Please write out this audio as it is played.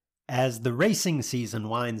As the racing season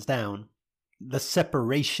winds down, the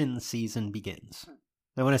separation season begins.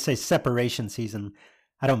 Now, when I say separation season,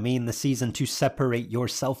 I don't mean the season to separate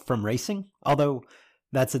yourself from racing, although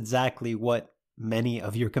that's exactly what many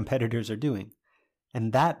of your competitors are doing.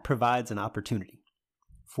 And that provides an opportunity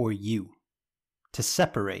for you to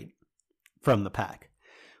separate from the pack.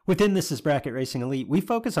 Within This Is Bracket Racing Elite, we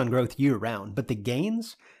focus on growth year-round, but the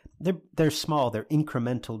gains, they're small, they're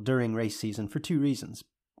incremental during race season for two reasons.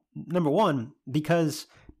 Number one, because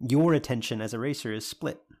your attention as a racer is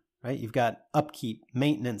split, right? You've got upkeep,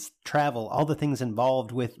 maintenance, travel, all the things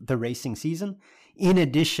involved with the racing season, in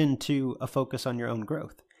addition to a focus on your own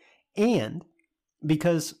growth. And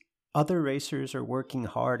because other racers are working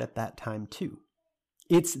hard at that time too.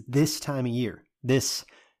 It's this time of year, this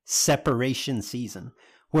separation season,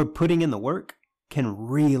 where putting in the work can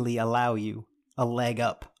really allow you a leg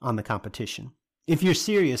up on the competition. If you're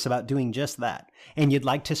serious about doing just that, and you'd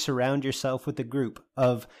like to surround yourself with a group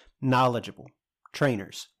of knowledgeable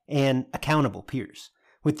trainers and accountable peers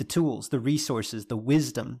with the tools, the resources, the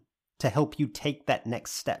wisdom to help you take that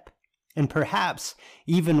next step, and perhaps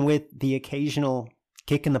even with the occasional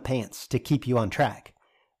kick in the pants to keep you on track,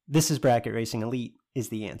 This Is Bracket Racing Elite is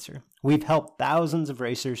the answer. We've helped thousands of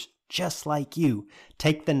racers just like you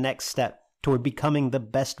take the next step toward becoming the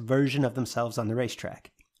best version of themselves on the racetrack.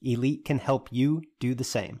 Elite can help you do the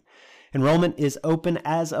same. Enrollment is open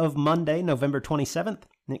as of Monday, November 27th,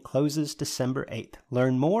 and it closes December 8th.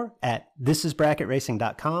 Learn more at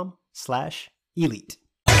thisisbracketracing.com/elite.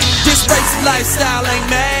 This racing lifestyle ain't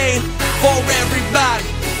made for everybody.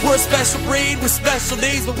 We're a special breed with special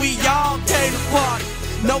needs, but we all came to party.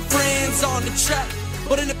 No friends on the track,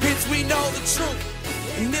 but in the pits we know the truth.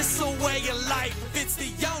 And this a way of life, it's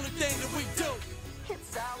the only thing that we do.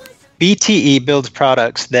 BTE builds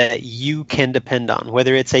products that you can depend on,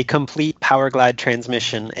 whether it's a complete power glide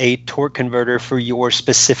transmission, a torque converter for your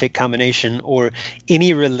specific combination, or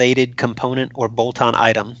any related component or bolt-on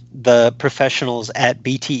item. The professionals at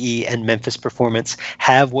BTE and Memphis Performance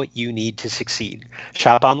have what you need to succeed.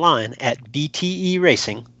 Shop online at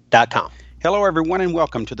bteracing.com. Hello, everyone, and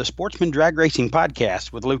welcome to the Sportsman Drag Racing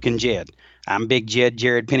Podcast with Luke and Jed. I'm Big Jed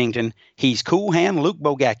Jared Pennington. He's Cool Hand Luke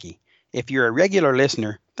Bogacki. If you're a regular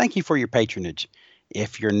listener, thank you for your patronage.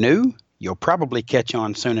 If you're new, you'll probably catch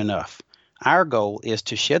on soon enough. Our goal is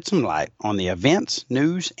to shed some light on the events,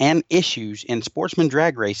 news, and issues in sportsman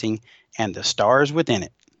drag racing and the stars within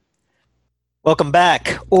it. Welcome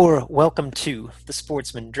back, or welcome to the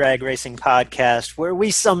Sportsman Drag Racing Podcast, where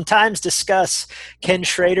we sometimes discuss Ken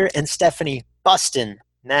Schrader and Stephanie Bustin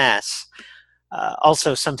Nass.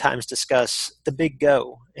 Also sometimes discuss the Big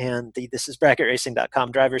Go and the This Is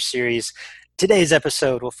BracketRacing.com driver series. Today's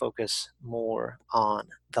episode will focus more on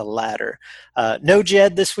the latter. No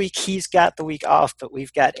Jed this week. He's got the week off, but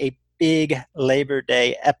we've got a big Labor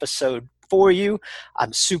Day episode for you.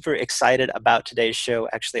 I'm super excited about today's show.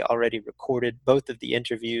 Actually already recorded both of the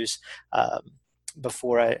interviews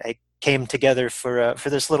before I came together for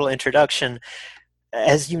this little introduction.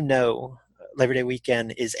 As you know, Labor Day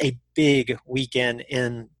weekend is a big weekend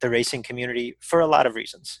in the racing community for a lot of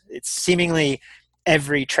reasons. It's seemingly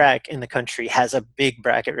every track in the country has a big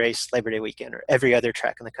bracket race Labor Day weekend, or every other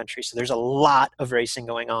track in the country. So there's a lot of racing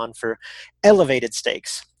going on for elevated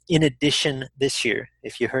stakes. In addition, this year,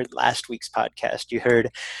 if you heard last week's podcast, you heard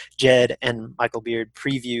Jed and Michael Beard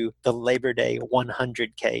preview the Labor Day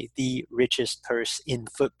 100K, the richest purse in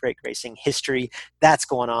foot brake racing history. That's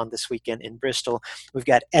going on this weekend in Bristol. We've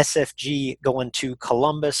got SFG going to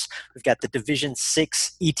Columbus. We've got the Division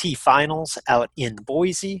 6 ET Finals out in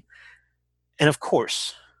Boise. And of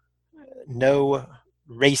course, no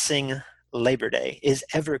racing Labor Day is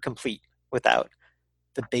ever complete without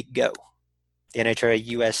the Big Go, the NHRA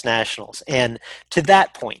U.S. Nationals. And to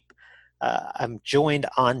that point, I'm joined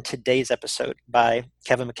on today's episode by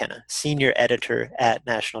Kevin McKenna, senior editor at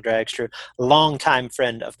National Dragster, longtime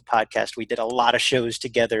friend of the podcast. We did a lot of shows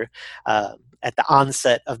together at the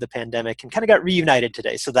onset of the pandemic and kind of got reunited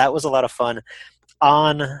today. So that was a lot of fun.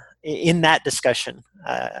 In that discussion,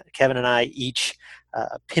 Kevin and I each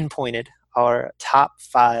pinpointed our top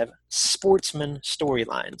 5 sportsman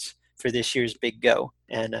storylines for this year's Big Go,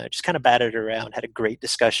 and just kind of batted it around, had a great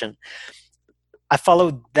discussion. I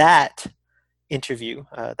followed that interview,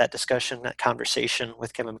 that discussion, that conversation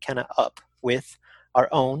with Kevin McKenna up with our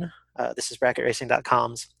own, This Is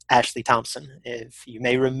BracketRacing.com's Ashley Thompson. If you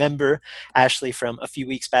may remember Ashley from a few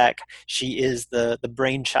weeks back, she is the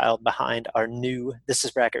brainchild behind our new This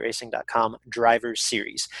Is BracketRacing.com drivers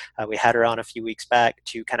series. We had her on a few weeks back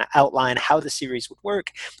to kind of outline how the series would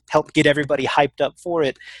work, help get everybody hyped up for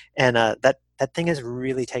it, and that that thing has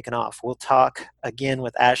really taken off. We'll talk again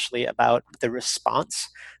with Ashley about the response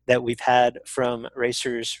that we've had from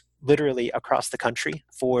racers literally across the country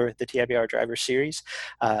for the TIBR Driver Series.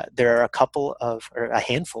 There are a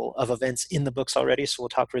handful of events in the books already, so we'll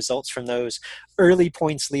talk results from those early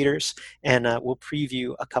points leaders, and we'll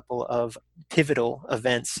preview a couple of pivotal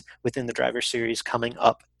events within the Driver Series coming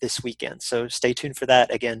up this weekend. So stay tuned for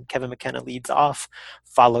that. Again, Kevin McKenna leads off,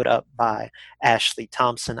 followed up by Ashley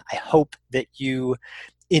Thompson. I hope that you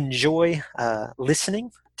enjoy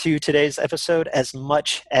listening to today's episode as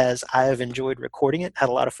much as I have enjoyed recording it. Had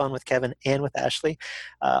a lot of fun with Kevin and with Ashley.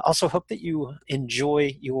 Also hope that you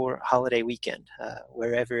enjoy your holiday weekend,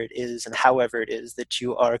 wherever it is and however it is that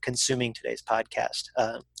you are consuming today's podcast.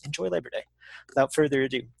 Enjoy Labor Day. Without further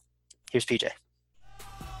ado, here's PJ.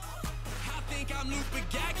 I'm Luke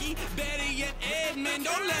Bagacki, better yet Edmund.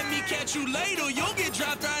 Don't let me catch you later, you'll get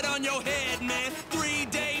dropped right on your head, man.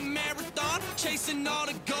 3-day marathon, chasing all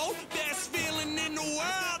the gold. Best feeling in the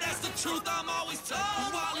world, that's the truth I'm always told.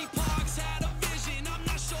 Wally Parks had a vision, I'm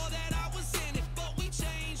not sure that I was in it, but we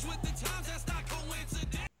changed with the times, that's not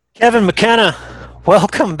coincidence. Kevin McKenna,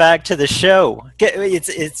 welcome back to the show.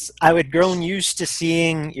 I had grown used to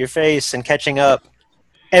seeing your face and catching up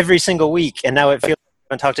every single week, and now it feels like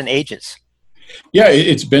I haven't talked in ages. Yeah,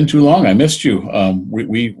 it's been too long. I missed you.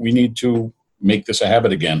 We need to make this a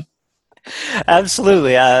habit again.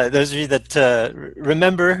 Absolutely. Those of you that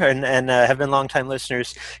remember and have been longtime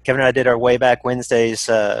listeners, Kevin and I did our Way Back Wednesdays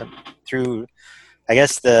through, I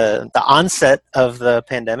guess, the onset of the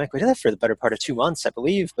pandemic. We did that for the better part of 2 months, I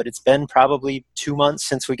believe, but it's been probably 2 months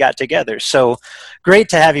since we got together. So great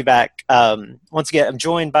to have you back. Once again, I'm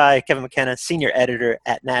joined by Kevin McKenna, senior editor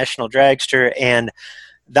at National Dragster, and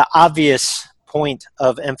the obvious point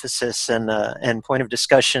of emphasis and point of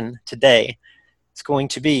discussion today is going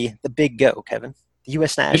to be the big go, Kevin. The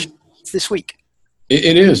U.S. National. It's this week.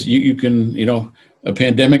 It is. You can, a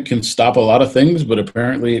pandemic can stop a lot of things, but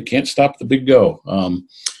apparently it can't stop the big go.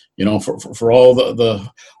 For all the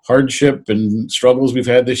hardship and struggles we've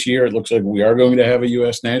had this year, it looks like we are going to have a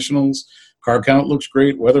U.S. Nationals. Car count looks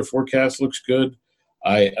great. Weather forecast looks good.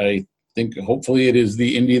 I think hopefully it is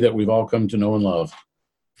the Indy that we've all come to know and love.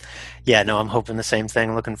 Yeah, no, I'm hoping the same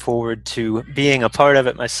thing. Looking forward to being a part of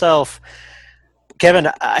it myself. Kevin,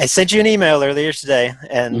 I sent you an email earlier today,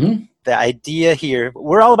 and the idea here,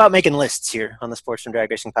 we're all about making lists here on the Sportsman Drag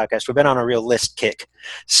Racing Podcast. We've been on a real list kick.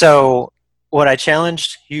 So what I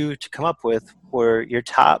challenged you to come up with were your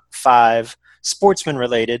top 5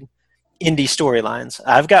 sportsman-related Indy storylines.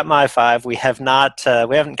 I've got my 5. We haven't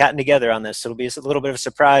gotten together on this, so it'll be a little bit of a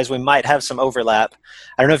surprise. We might have some overlap.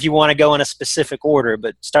 I don't know if you want to go in a specific order,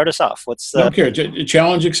 but start us off. Okay,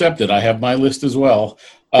 challenge accepted. I have my list as well.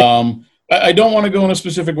 I don't want to go in a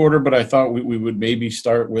specific order, but I thought we would maybe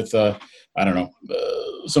start with, some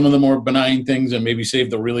of the more benign things and maybe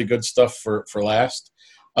save the really good stuff for last.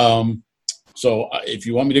 So if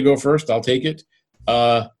you want me to go first, I'll take it.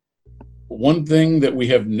 One thing that we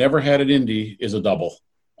have never had at Indy is a double.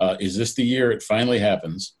 Is this the year it finally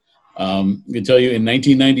happens? I can tell you in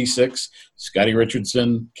 1996, Scotty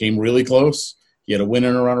Richardson came really close. He had a win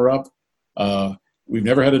and a runner-up. We've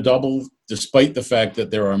never had a double, despite the fact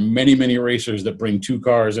that there are many, many racers that bring 2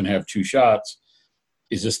 cars and have 2 shots.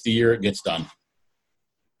 Is this the year it gets done?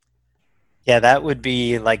 Yeah, that would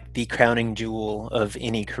be like the crowning jewel of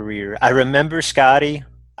any career. I remember Scotty.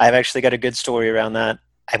 I've actually got a good story around that.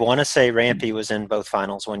 I want to say Rampy was in both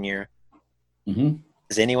finals one year. Mm-hmm.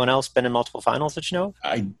 Has anyone else been in multiple finals that you know of?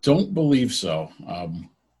 I don't believe so.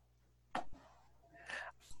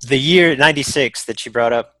 The year 96 that you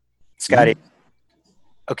brought up, Scotty. Mm-hmm.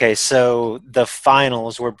 Okay, so the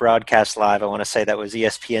finals were broadcast live. I want to say that was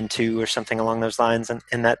ESPN2 or something along those lines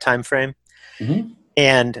in that time frame. Mm-hmm.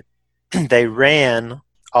 And they ran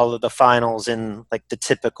all of the finals in like the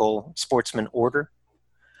typical sportsman order.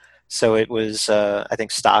 So it was, I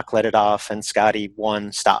think Stock led it off and Scotty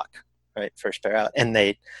won Stock, right? First pair out.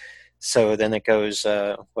 And so then it goes,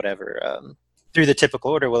 through the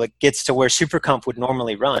typical order. Well, it gets to where Super Comp would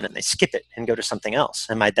normally run and they skip it and go to something else.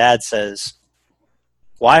 And my dad says,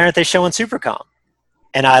 why aren't they showing Super Comp?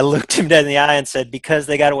 And I looked him dead in the eye and said, because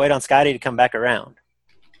they got to wait on Scotty to come back around.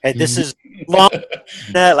 Okay, this is long.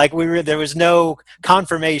 There was no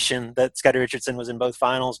confirmation that Scotty Richardson was in both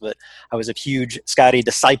finals, but I was a huge Scotty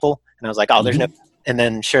disciple, and I was like, "Oh, there's no." And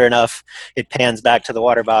then, sure enough, it pans back to the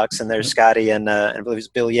water box, and there's Scotty and I believe it was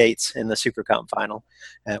Bill Yates in the Super Comp final,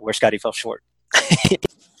 where Scotty fell short.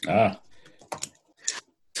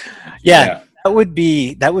 Yeah. That would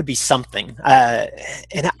be something.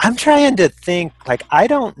 And I'm trying to think. Like, I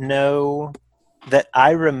don't know that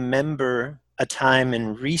I remember a time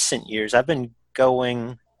in recent years. I've been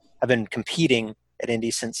competing at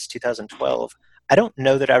Indy since 2012. I don't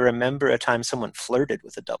know that I remember a time someone flirted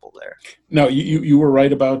with a double there. No, you were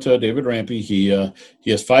right about David Rampy. He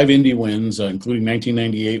has 5 Indy wins, including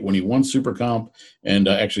 1998 when he won Super Comp and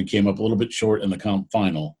actually came up a little bit short in the Comp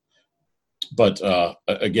final. But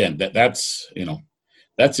again, that's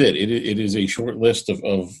it. It is a short list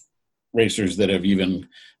of racers that have even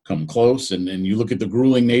come close. And you look at the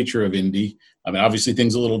grueling nature of Indy. I mean, obviously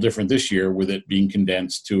things a little different this year with it being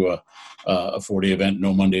condensed to a 4-day event,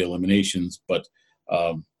 no Monday eliminations. But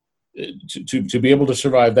to be able to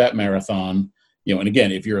survive that marathon, and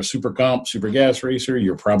again, if you're a super comp, super gas racer,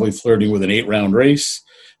 you're probably flirting with an 8-round race.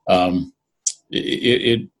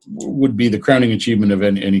 It would be the crowning achievement of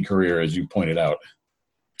any career, as you pointed out.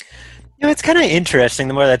 It's kind of interesting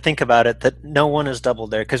the more that I think about it that no one has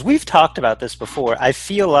doubled there, because we've talked about this before. I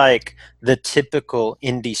feel like the typical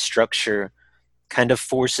Indy structure kind of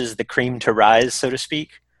forces the cream to rise, so to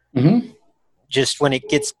speak. Mm-hmm. Just when it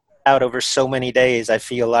gets out over so many days, I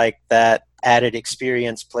feel like that added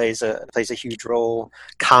experience plays a huge role.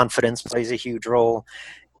 Confidence plays a huge role.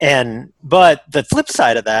 But the flip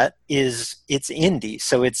side of that is it's Indy,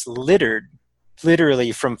 so it's littered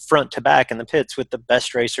literally from front to back in the pits with the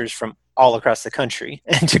best racers from all across the country,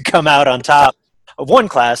 and to come out on top of one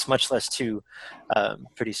class, much less two,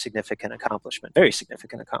 very significant accomplishment.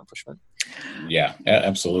 Yeah,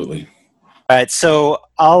 absolutely. All right, so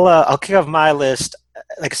I'll kick off my list.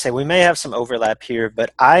 Like I say, we may have some overlap here,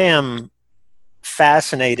 but I am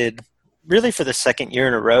fascinated, really for the second year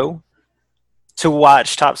in a row, to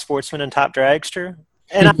watch Top Sportsman and Top Dragster,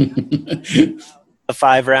 and the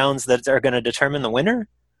 5 rounds that are going to determine the winner.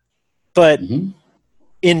 But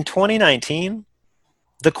in 2019,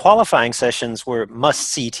 the qualifying sessions were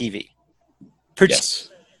must-see TV. Yes.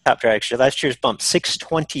 Top Dragster. Last year's bump,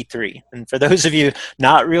 6:23. And for those of you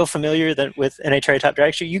not real familiar with NHRA Top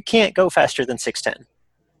Dragster, you can't go faster than 6:10.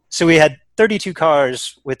 So we had 32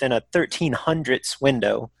 cars within a 1300ths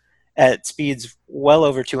window at speeds well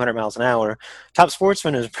over 200 miles an hour. Top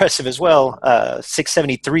Sportsman is impressive as well,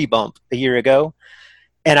 673 bump a year ago.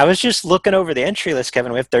 And I was just looking over the entry list,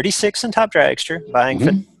 Kevin. We have 36 in Top Dragster, buying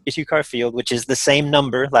 52 car field, which is the same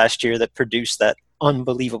number last year that produced that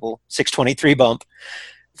unbelievable 623 bump.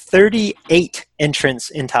 38 entrants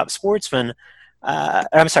in Top Sportsman.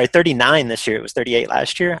 39 this year. It was 38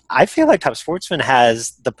 last year. I feel like Top Sportsman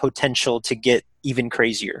has the potential to get even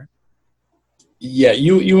crazier. Yeah,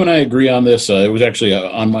 you and I agree on this. It was actually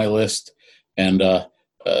on my list. And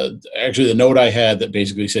actually the note I had that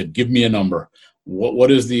basically said, give me a number. What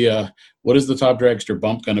is the Top Dragster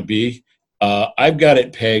bump going to be? I've got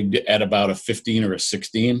it pegged at about a 15 or a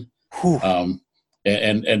 16.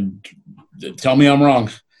 And tell me I'm wrong.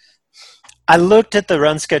 I looked at the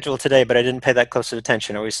run schedule today, but I didn't pay that close of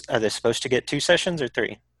attention. Are they supposed to get 2 sessions or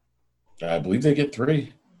 3? I believe they get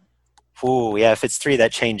 3. Ooh, yeah. If it's 3,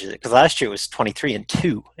 that changes it. Because last year it was 23 and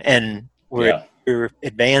 2, and we're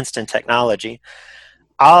advanced in technology.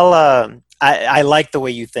 I like the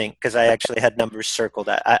way you think, because I actually had numbers circled.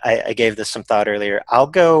 I gave this some thought earlier. I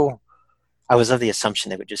was of the assumption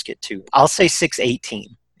they would just get 2. I'll say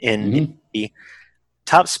 6:18 in the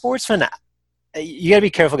Top Sportsman. You got to be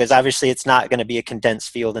careful, because obviously it's not going to be a condensed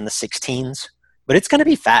field in the 16s, but it's going to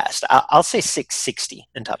be fast. I'll say 6:60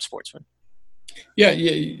 in Top Sportsman. Yeah,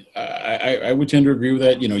 I would tend to agree with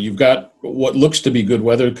that. You've got what looks to be good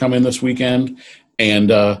weather coming this weekend, and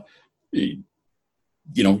you've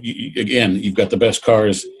got the best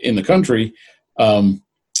cars in the country.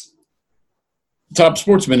 Top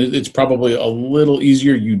Sportsman, it's probably a little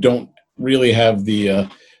easier. You don't really have the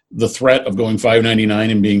threat of going 599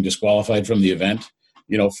 and being disqualified from the event,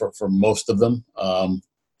 for most of them.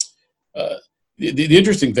 The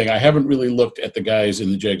interesting thing, I haven't really looked at the guys in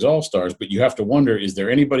the JEGS All-Stars, but you have to wonder, is there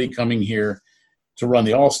anybody coming here to run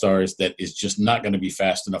the All-Stars that is just not going to be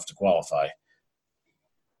fast enough to qualify?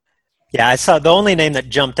 Yeah, I saw the only name that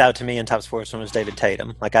jumped out to me in Top Sportsman was David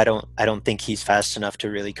Tatum. Like, I don't think he's fast enough to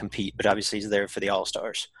really compete, but obviously he's there for the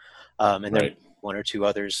All-Stars. And there are 1 or 2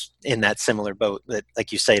 others in that similar boat that,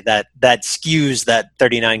 like you say, that skews that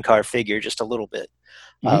 39 car figure just a little bit.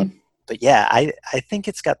 But yeah, I think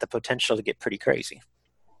it's got the potential to get pretty crazy.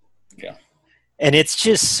 Yeah. And it's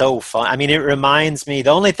just so fun. I mean, it reminds me, the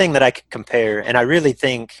only thing that I could compare, and I really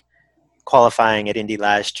think qualifying at Indy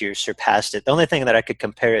last year surpassed it. The only thing that I could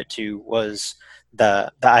compare it to was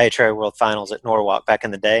the IHRA World Finals at Norwalk back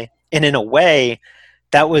in the day. And in a way,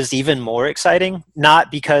 that was even more exciting,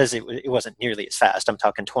 not because it wasn't nearly as fast. I'm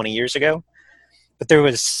talking 20 years ago. But there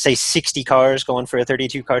was, say, 60 cars going for a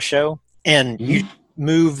 32-car show, and you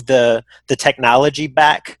move the technology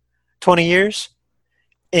back 20 years.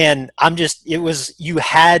 And you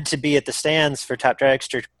had to be at the stands for top drag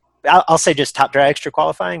extra. I'll say just top drag extra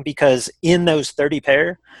qualifying, because in those 30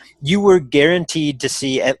 pair, you were guaranteed to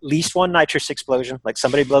see at least one nitrous explosion, like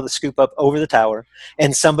somebody blow the scoop up over the tower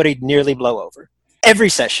and somebody nearly blow over every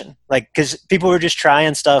session. Like, because people were just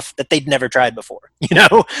trying stuff that they'd never tried before,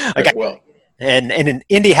 like, and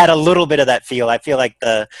Indy had a little bit of that feel. I feel like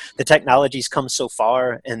the technology's come so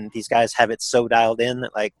far and these guys have it so dialed in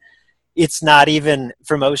that, like, it's not even,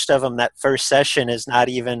 for most of them, that first session is not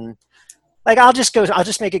even like, I'll just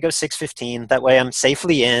make it go 6:15. That way I'm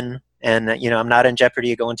safely in and, I'm not in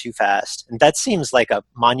jeopardy of going too fast. And that seems like a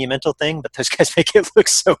monumental thing, but those guys make it look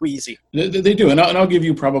so easy. They do. And I'll give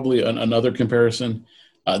you probably another comparison.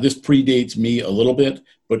 This predates me a little bit,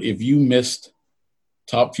 but if you missed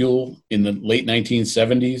Top Fuel in the late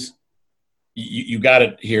 1970s, you got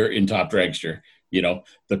it here in Top Dragster.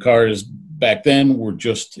 The cars back then were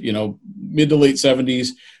just, mid to late 70s.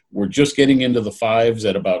 We're just getting into the fives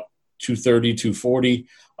at about 230, 240.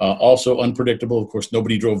 Also unpredictable. Of course,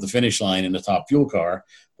 nobody drove the finish line in a Top Fuel car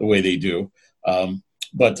the way they do.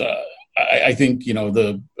 But I think,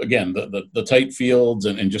 the tight fields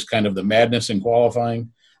and just kind of the madness in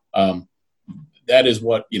qualifying, that is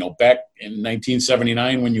what, back in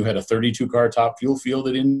 1979 when you had a 32-car Top Fuel field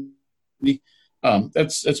at Indy,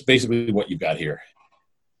 that's basically what you've got here.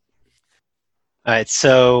 All right,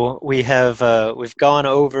 so we've gone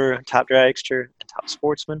over Top Dragster and Top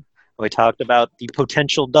Sportsman. We talked about the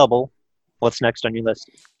potential double. What's next on your list?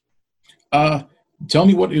 Tell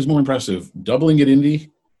me what is more impressive, doubling at Indy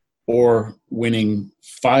or winning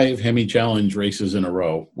 5 Hemi Challenge races in a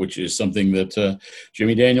row, which is something that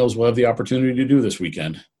Jimmy Daniels will have the opportunity to do this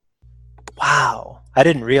weekend. Wow. I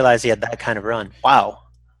didn't realize he had that kind of run. Wow.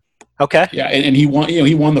 Okay. Yeah, and he won.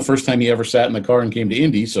 He won the first time he ever sat in the car and came to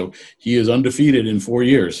Indy, so he is undefeated in 4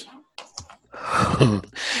 years.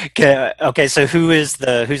 Okay. So who's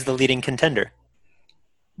the leading contender?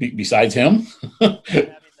 Besides him?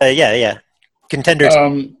 Yeah. Contenders.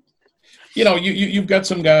 You've got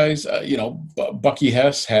some guys. Bucky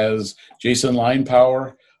Hess has Jason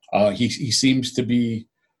Linepower. He seems to be,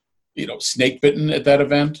 snake bitten at that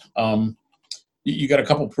event. You got a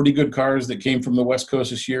couple pretty good cars that came from the West Coast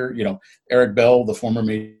this year. Eric Bell, the former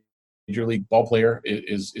major league ball player,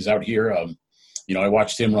 is out here. I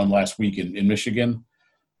watched him run last week in Michigan.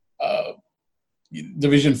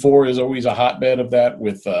 Division 4 is always a hotbed of that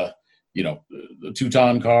with, the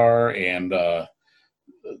Teuton car and, a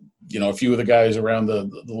few of the guys around the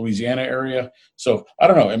Louisiana area. So I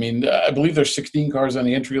don't know. I mean, I believe there's 16 cars on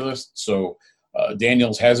the entry list. So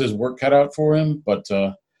Daniels has his work cut out for him, but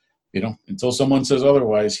until someone says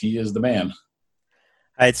otherwise, he is the man.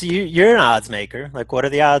 All right, so you're an odds maker. Like, what are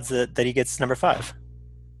the odds that he gets number 5?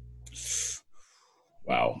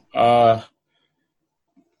 Wow.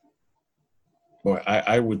 Boy,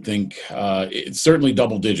 I would think it's certainly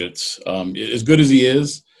double digits. As good as he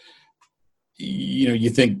is, you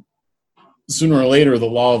think sooner or later the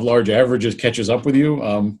law of large averages catches up with you.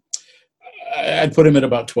 I'd put him at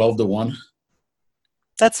about 12-1.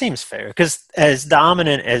 That seems fair, because as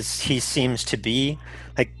dominant as he seems to be,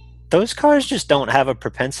 like, those cars just don't have a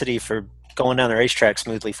propensity for going down the racetrack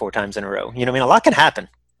smoothly 4 times in a row. A lot can happen.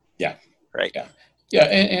 Yeah. Right. Yeah.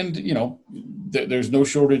 And there's no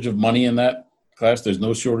shortage of money in that class. There's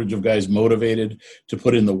no shortage of guys motivated to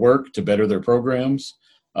put in the work to better their programs.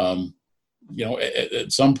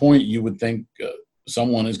 At some point you would think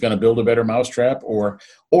someone is going to build a better mousetrap or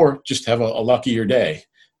just have a luckier day.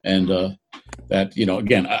 And that,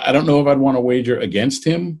 again, I don't know if I'd want to wager against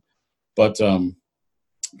him, but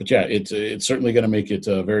yeah, it's certainly going to make it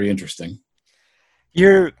very interesting.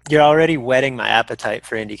 You're already whetting my appetite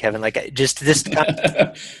for Indy, Kevin. Like, just this kind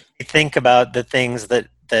of think about the things that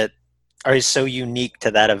are so unique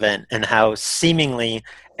to that event and how seemingly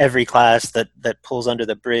every class that pulls under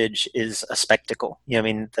the bridge is a spectacle.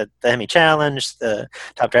 The Hemi Challenge, the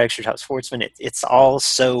Top Dragster, Top Sportsman, it's all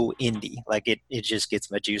so Indy. Like, it just gets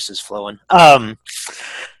my juices flowing. All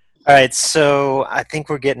right, so I think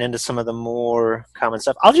we're getting into some of the more common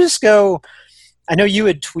stuff. I'll just go. I know you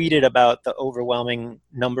had tweeted about the overwhelming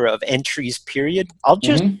number of entries, period. I'll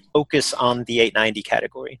just focus on the 890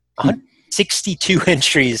 category. 162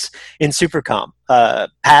 entries in Super Comp,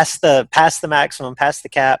 past the maximum, past the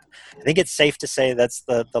cap. I think it's safe to say that's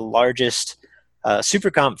the largest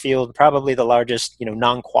Super Comp field, probably the largest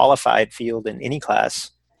non-qualified field in any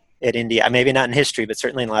class at Indy. Maybe not in history, but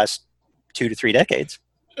certainly in the last 2 to 3 decades.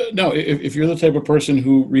 No, if you're the type of person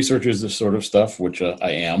who researches this sort of stuff, which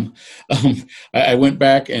I am, I went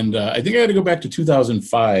back and I think I had to go back to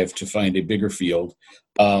 2005 to find a bigger field.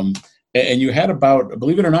 And you had about,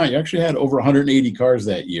 believe it or not, you actually had over 180 cars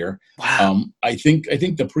that year. Wow. I think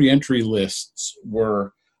the pre-entry lists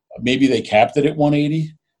were, maybe they capped it at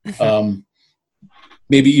 180,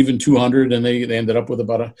 maybe even 200, and they ended up with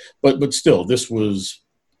about but still, this was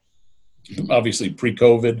obviously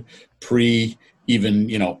pre-COVID,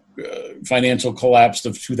 even financial collapse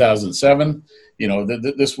of 2007.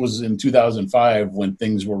 This was in 2005 when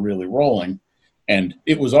things were really rolling. And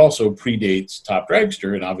it was also predates Top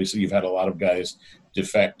Dragster, and obviously you've had a lot of guys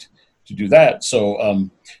defect to do that. So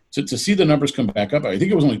to see the numbers come back up, I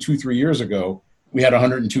think it was only 2-3 years ago, we had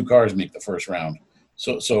 102 cars make the first round.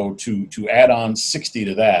 So to add on 60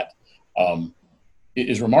 to that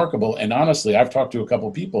is remarkable. And honestly, I've talked to a couple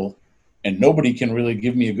of people, and nobody can really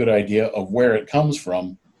give me a good idea of where it comes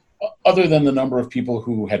from, other than the number of people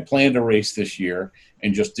who had planned a race this year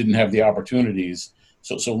and just didn't have the opportunities.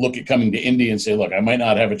 So look at coming to Indy and say, look, I might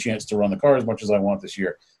not have a chance to run the car as much as I want this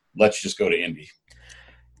year. Let's just go to Indy.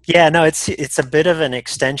 Yeah, no, it's a bit of an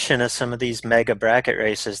extension of some of these mega bracket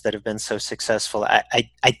races that have been so successful. I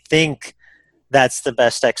think that's the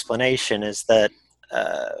best explanation, is that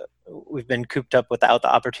we've been cooped up without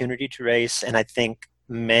the opportunity to race, and I think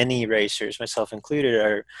many racers, myself included,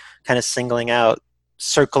 are kind of singling out,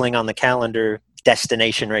 circling on the calendar,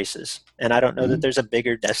 destination races. And I don't know that there's a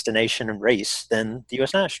bigger destination and race than the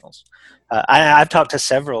U.S. Nationals. I've talked to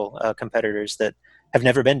several competitors that have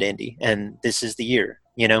never been to Indy, and this is the year,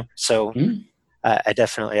 So I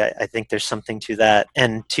definitely, I think there's something to that.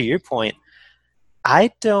 And to your point,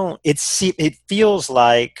 it feels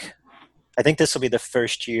like, I think this will be the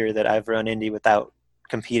first year that I've run Indy without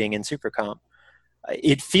competing in Super Comp.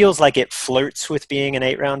 It feels like it flirts with being an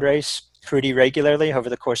 8-round race pretty regularly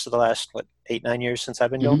over the course of the last 8-9 years since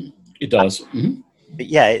I've been going. It does. But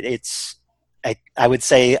yeah, I would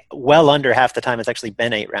say well under half the time it's actually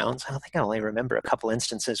been 8 rounds. I don't think I only remember a couple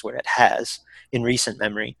instances where it has in recent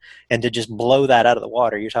memory. And to just blow that out of the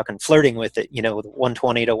water, you're talking flirting with it, with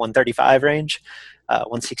 120 to 135 range.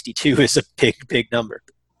 162 is a big number.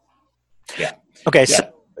 Yeah. Okay,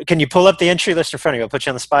 so can you pull up the entry list in front of you? I'll put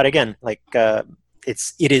you on the spot again.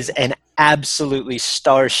 It is an absolutely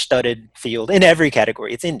star-studded field in every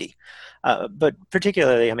category. It's Indy. But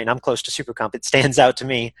particularly, I'm close to Super Comp. It stands out to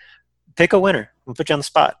me. Pick a winner. We'll put you on the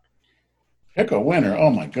spot. Pick a winner. Oh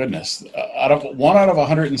my goodness! Out of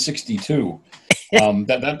 162.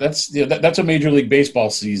 That's a Major League Baseball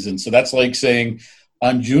season. So that's like saying,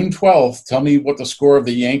 on June 12th, tell me what the score of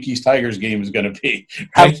the Yankees-Tigers game is going to be. Right?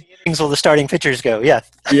 How many innings will the starting pitchers go? Yeah.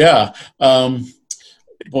 Yeah.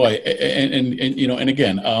 Boy, and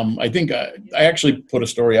again, I think I actually put a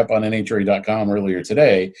story up on NHRA.com earlier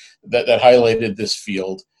today that highlighted this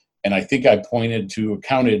field, and I think I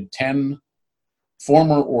counted 10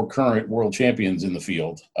 former or current world champions in the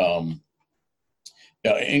field,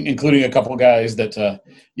 including a couple of guys that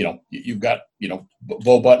you've got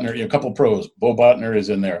Bo Butner, a couple of pros. Bo Butner is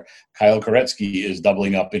in there. Kyle Koretsky is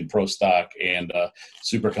doubling up in Pro Stock and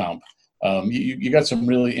Super Comp. You got some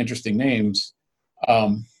really interesting names.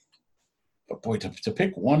 But boy, to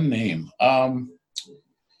pick one name,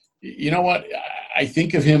 you know what? I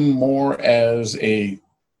think of him more as a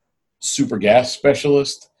super gas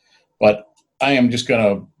specialist, but I am just going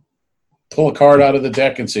to pull a card out of the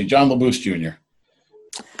deck and say John LaBouse Jr.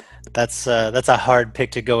 That's a hard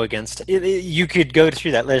pick to go against. You could go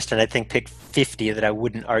through that list and I think pick 50 that I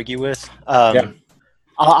wouldn't argue with. I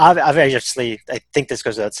think this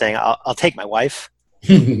goes without saying, I'll take my wife.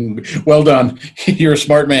 Well done. You're a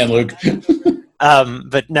smart man, Luke.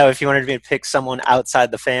 But no, if you wanted me to pick someone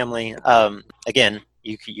outside the family, again,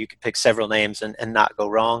 you could pick several names and not go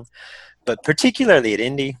wrong. But particularly at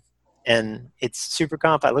Indy and it's Super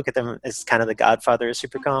Comp, I look at them as kind of the godfather of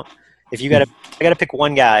Super Comp. If I gotta pick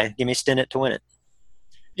one guy, give me Stinnett to win it.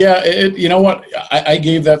 Yeah, you know what? I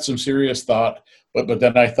gave that some serious thought, but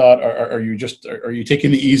then I thought, are you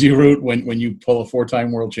taking the easy route when you pull a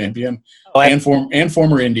 4-time world champion and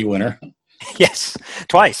former Indy winner? Yes,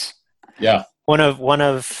 twice. Yeah, one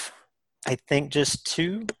of I think just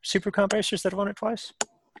 2 Super Comp racers that have won it twice.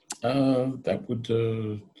 That would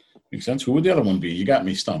make sense. Who would the other one be? You got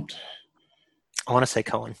me stumped. I want to say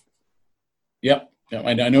Cohen. Yep. Yeah,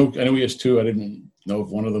 I know he has 2. I didn't know if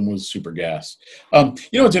one of them was super gas.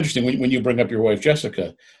 It's interesting when you bring up your wife,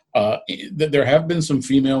 Jessica, there have been some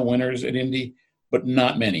female winners at Indy, but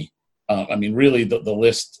not many. Really the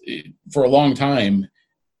list for a long time,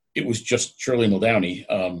 it was just Shirley Muldowney,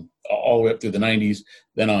 all the way up through the 90s.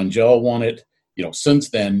 Then Angel won it. Since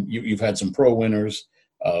then you've had some pro winners,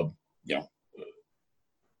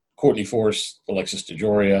 Courtney Force, Alexis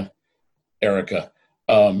DeJoria, Erica.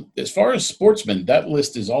 As far as sportsmen, that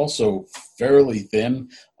list is also fairly thin.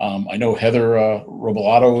 I know Heather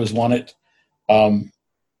Robolato has won it.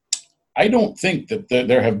 I don't think that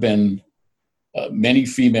there have been many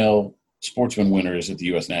female sportsman winners at the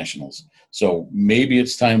U.S. Nationals. So maybe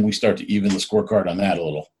it's time we start to even the scorecard on that a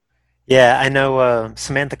little. Yeah, I know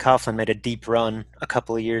Samantha Coughlin made a deep run a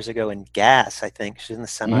couple of years ago in gas, I think. She's in the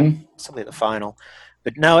semi, possibly the final.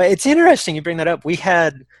 But no, it's interesting you bring that up. We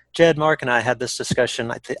had, Jed, Mark, and I had this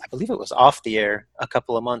discussion, I believe it was off the air a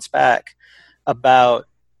couple of months back, about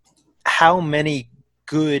how many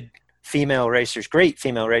good female racers, great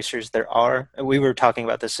female racers there are. We were talking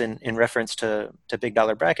about this in reference to big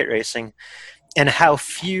dollar bracket racing, and how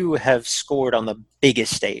few have scored on the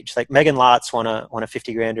biggest stage. Like Megan Lotz won a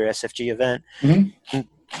 $50,000 SFG event.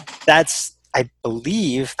 That's, I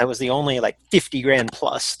believe, that was the only like $50,000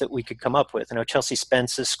 plus that we could come up with. I know Chelsea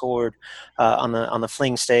Spence has scored on the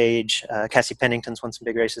fling stage. Cassie Pennington's won some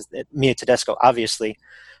big races. Mia Tedesco, obviously.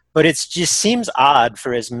 But it just seems odd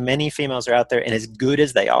for as many females are out there and as good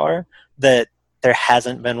as they are that there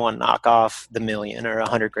hasn't been one knock off the $1 million or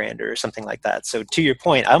 $100,000 or something like that. So to your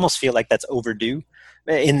point, I almost feel like that's overdue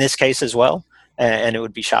in this case as well, and it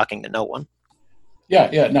would be shocking to no one.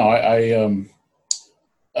 Yeah, no, I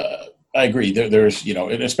agree. There's,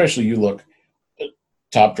 and especially you look,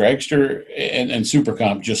 Top Dragster and Super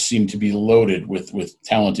Comp just seem to be loaded with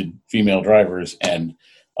talented female drivers, and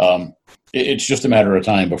it's just a matter of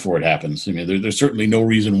time before it happens. I mean, there's certainly no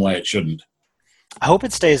reason why it shouldn't. I hope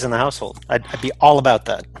it stays in the household. I'd be all about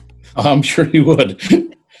that. I'm sure you would.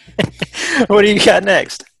 What do you got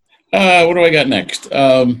next? What do I got next?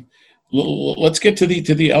 Let's get to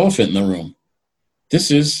the elephant in the room.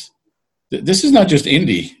 This is not just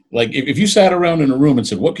Indy. Like if you sat around in a room and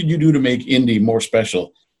said, "What could you do to make Indy more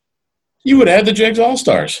special?" You would add the JEGS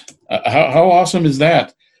All-Stars. How awesome is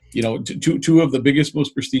that? Two of the biggest,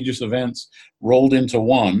 most prestigious events rolled into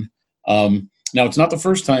one. Now, it's not the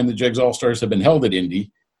first time the JEGS All-Stars have been held at Indy,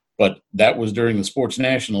 but that was during the Sports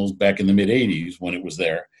Nationals back in the mid-'80s when it was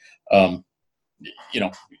there. And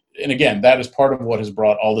again, that is part of what has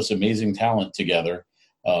brought all this amazing talent together.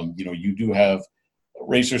 You do have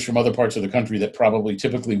racers from other parts of the country that probably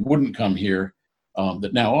typically wouldn't come here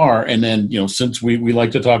that now are. And then, since we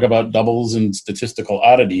like to talk about doubles and statistical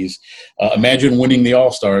oddities, imagine winning the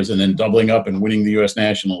All-Stars and then doubling up and winning the U.S.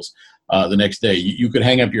 Nationals the next day. You could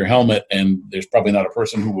hang up your helmet and there's probably not a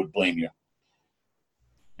person who would blame you.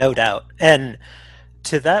 No doubt. And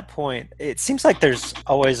to that point, it seems like there's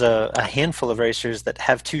always a handful of racers that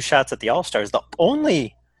have two shots at the All-Stars. The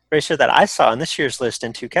only racer that I saw in this year's list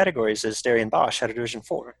in two categories is Darian Bosch out of Division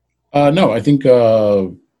 4. No, I think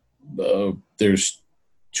there's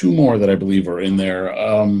two more that I believe are in there.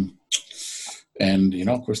 And,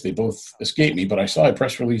 of course, they both escaped me, but I saw a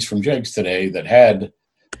press release from JEGS today that had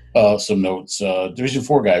some notes. Division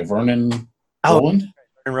 4 guy, Vernon Rowland.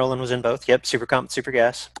 Vernon Rowland was in both. Yep, Super Comp, Super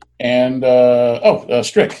Gas. And,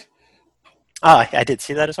 Strick. I did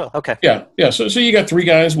see that as well. Okay. Yeah. So you got three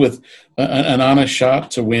guys with an honest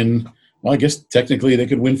shot to win. Well, I guess technically they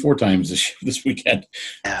could win 4 times this weekend.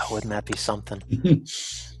 Yeah, wouldn't that be something?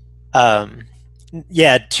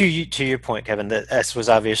 Yeah, to your point, Kevin, this was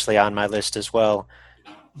obviously on my list as well.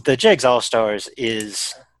 The JEGS All-Stars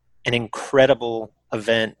is an incredible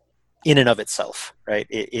event in and of itself, right?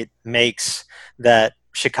 It makes that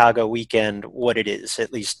Chicago weekend what it is,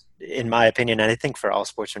 at least in my opinion, and I think for all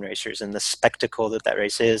sportsman racers, and the spectacle that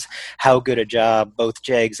race is, how good a job both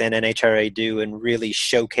JEGS and NHRA do in really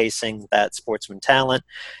showcasing that sportsman talent,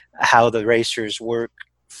 how the racers work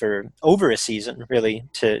for over a season really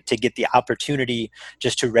to get the opportunity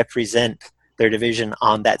just to represent their division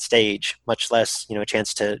on that stage, much less a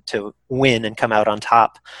chance to win and come out on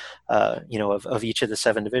top of each of the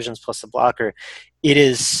 7 divisions plus the blocker. It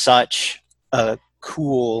is such a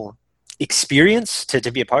cool experience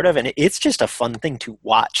to be a part of, and it's just a fun thing to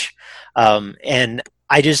watch. And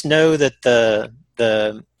I just know that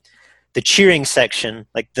the cheering section,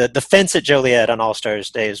 like the fence at Joliet on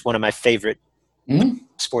All-Stars Day, is one of my favorite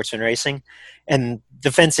sportsman racing, and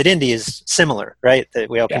the fence at Indy is similar, right? That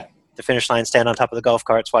we all can the finish line, stand on top of the golf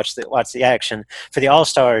carts, watch the action. For the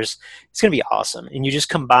All-Stars, it's going to be awesome. And you just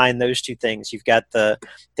combine those two things. You've got the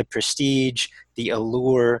prestige, the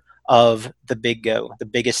allure of the Big Go, the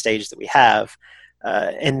biggest stage that we have,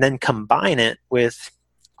 and then combine it with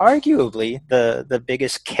arguably the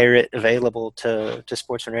biggest carrot available to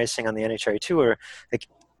sportsman racing on the NHRA Tour. Like,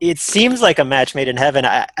 it seems like a match made in heaven.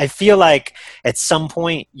 I feel like at some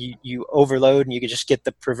point you overload and you could just get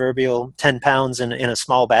the proverbial 10 pounds in a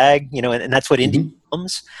small bag, and that's what Indy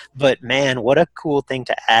becomes. But man, what a cool thing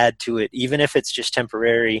to add to it, even if it's just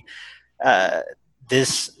temporary.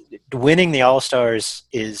 this winning the All-Stars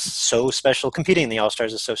is so special. Competing in the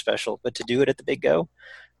All-Stars is so special, but to do it at the Big Go,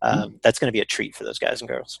 that's going to be a treat for those guys and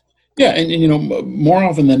girls. Yeah, and more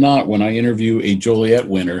often than not, when I interview a Joliet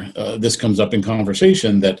winner, this comes up in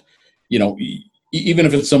conversation that, even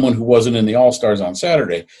if it's someone who wasn't in the All-Stars on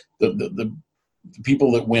Saturday, the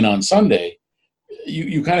people that win on Sunday,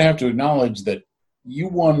 you kind of have to acknowledge that you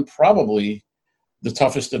won probably the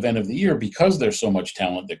toughest event of the year because there's so much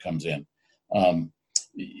talent that comes in.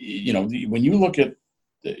 When you look at,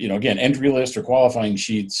 again, entry list or qualifying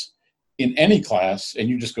sheets in any class, and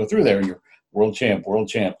you just go through there, and you're world champ,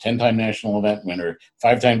 10-time national event winner,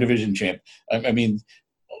 5-time division champ. I mean,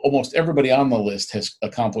 almost everybody on the list has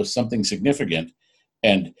accomplished something significant.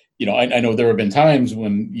 And, I know there have been times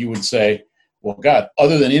when you would say, well, God,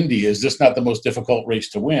 other than Indy, is this not the most difficult race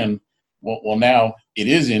to win? Well, now it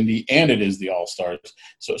is Indy and it is the All-Stars.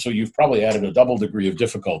 So you've probably added a double degree of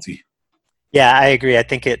difficulty. Yeah, I agree. I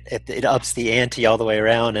think it ups the ante all the way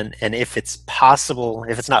around. And if it's possible,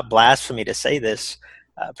 if it's not blasphemy to say this,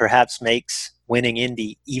 perhaps makes winning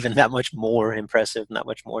Indy even that much more impressive and that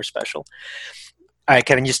much more special. All right,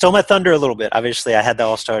 Kevin, you stole my thunder a little bit. Obviously, I had the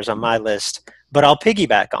All-Stars on my list, but I'll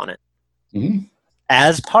piggyback on it. Mm-hmm.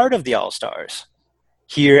 As part of the All-Stars,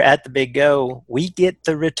 here at the Big Go, we get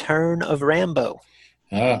the return of Rambo.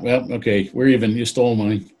 Well, okay. We're even. You stole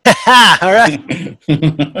mine. All right.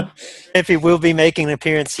 If he will be making an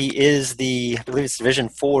appearance, he is I believe it's Division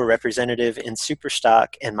 4 representative in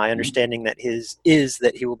Superstock, and my understanding that is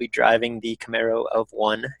that he will be driving the Camaro of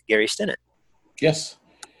one Gary Stinnett. Yes.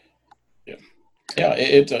 Yeah.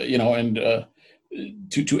 And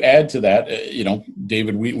to add to that,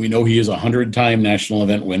 David, we know he is a 100-time national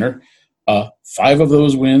event winner. 5 of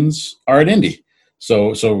those wins are at Indy.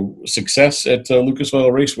 So success at Lucas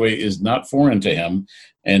Oil Raceway is not foreign to him.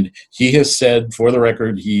 And he has said, for the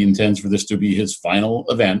record, he intends for this to be his final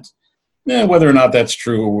event. Whether or not that's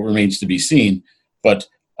true remains to be seen. But,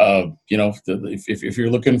 if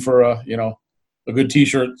you're looking for a good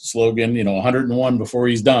T-shirt slogan, 101 before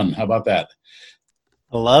he's done, how about that?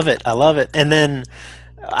 I love it. And then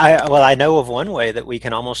I know of one way that we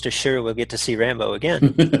can almost assure we'll get to see Rambo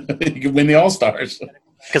again. You can win the All-Stars.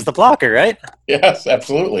 Because the blocker, right? Yes,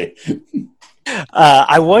 absolutely.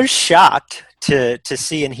 I was shocked to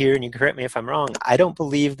see and hear, and you can correct me if I'm wrong, I don't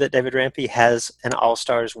believe that David Rampey has an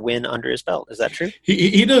All-Stars win under his belt. Is that true?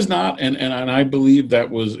 He does not, and I believe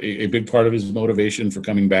that was a big part of his motivation for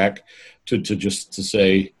coming back to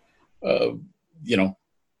say, let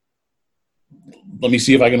me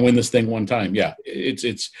see if I can win this thing one time. Yeah,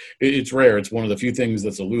 it's rare. It's one of the few things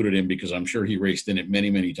that's eluded him because I'm sure he raced in it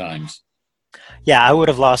many, many times. Yeah, I would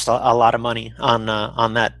have lost a lot of money on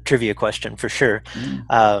that trivia question for sure.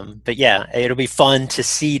 But yeah, it'll be fun to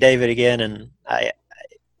see David again, and I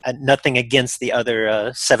nothing against the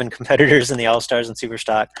other 7 competitors in the All-Stars and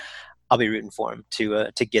Superstock. I'll be rooting for him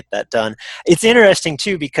to get that done. It's interesting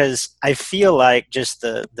too because I feel like just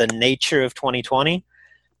the nature of 2020.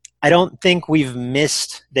 I don't think we've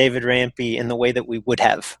missed David Rampey in the way that we would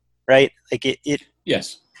have, right? Like it.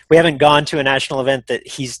 Yes. We haven't gone to a national event that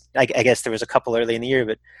I guess there was a couple early in the year,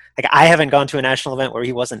 but like I haven't gone to a national event where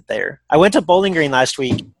he wasn't there. I went to Bowling Green last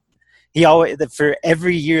week. For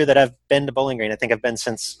every year that I've been to Bowling Green, I think I've been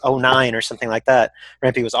since 2009 or something like that.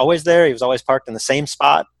 Rampey was always there. He was always parked in the same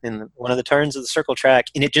spot in one of the turns of the circle track.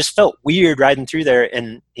 And it just felt weird riding through there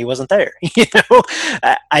and he wasn't there.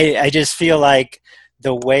 I just feel like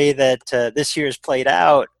the way that this year has played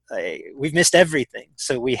out, we've missed everything.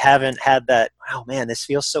 So we haven't had that, oh man, this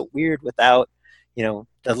feels so weird without,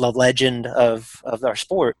 the legend of our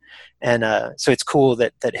sport. And so it's cool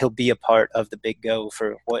that he'll be a part of the Big Go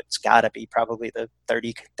for what's got to be probably the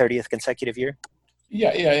 30th consecutive year. Yeah.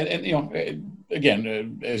 And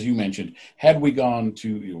again, as you mentioned, had we gone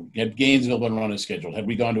to, had Gainesville been run as scheduled, had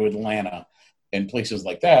we gone to Atlanta and places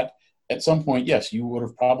like that, at some point, yes, you would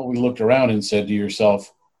have probably looked around and said to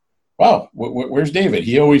yourself, wow, where's David?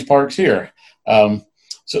 He always parks here.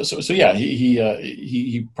 So yeah,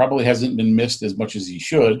 he probably hasn't been missed as much as he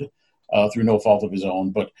should through no fault of his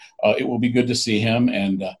own. But it will be good to see him,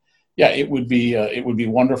 and it would be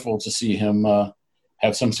wonderful to see him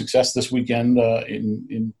have some success this weekend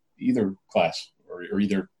in either class or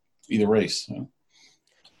either race.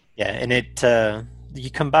 Yeah, and you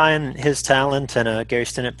combine his talent and a Gary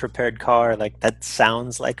Stinnett prepared car, like that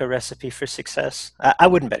sounds like a recipe for success. I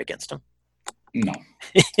wouldn't bet against him. No.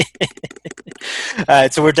 All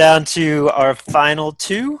right, so we're down to our final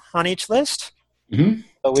 2 on each list. Mm-hmm.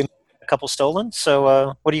 We made a couple stolen.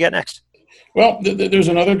 So what do you got next? Well, there's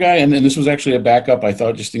another guy, and this was actually a backup, I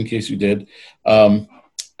thought, just in case you did.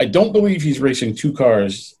 I don't believe he's racing 2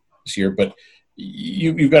 cars this year, but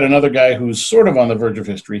you've got another guy who's sort of on the verge of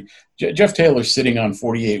history. Jeff Taylor's sitting on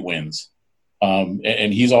 48 wins.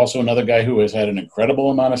 And he's also another guy who has had an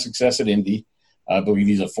incredible amount of success at Indy. I believe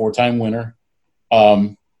he's a 4-time winner.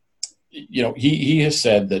 He has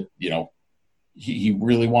said that, he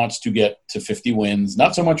really wants to get to 50 wins,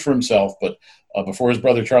 not so much for himself, but before his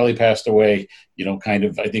brother Charlie passed away,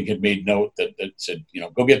 I think had made note that said,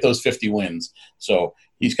 go get those 50 wins. So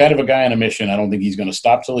he's kind of a guy on a mission. I don't think he's going to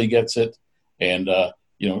stop till he gets it. And,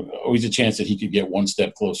 always a chance that he could get one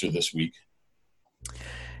step closer this week.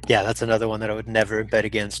 Yeah, that's another one that I would never bet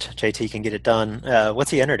against. JT can get it done.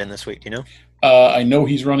 What's he entered in this week? Do you know? I know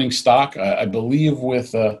he's running stock, I believe,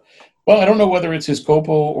 with I don't know whether it's his Copo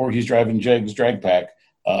or he's driving Jeg's drag pack.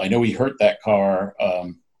 I know he hurt that car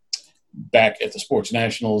back at the Sports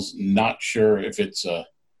Nationals. Not sure if it's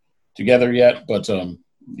together yet, but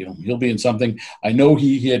he'll be in something. I know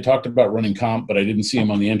he had talked about running comp, but I didn't see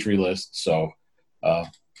him on the entry list. So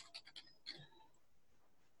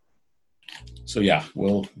yeah,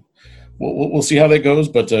 we'll see how that goes.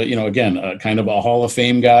 But again, kind of a Hall of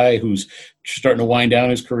Fame guy who's starting to wind down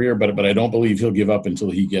his career, but I don't believe he'll give up until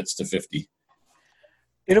he gets to 50.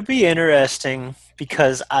 It'll be interesting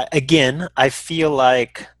because I feel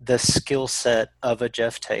like the skill set of a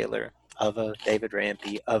Jeff Taylor, of a David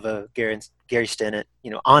Rampy, of a Gary Stennett,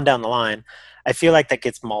 on down the line, I feel like that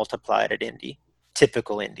gets multiplied at Indy,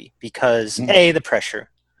 typical Indy, because A, the pressure,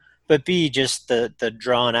 but B, just the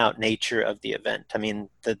drawn out nature of the event. I mean,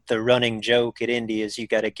 the running joke at Indy is you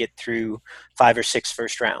got to get through 5 or 6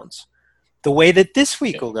 first rounds. The way that this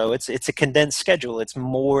week will go, it's a condensed schedule. It's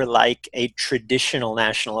more like a traditional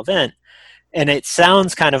national event. And it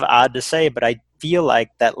sounds kind of odd to say, but I feel like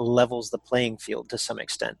that levels the playing field to some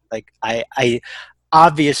extent. Like I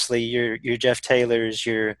obviously your Jeff Taylors,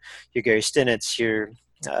 your Gary Stennetts,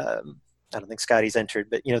 I don't think Scotty's entered,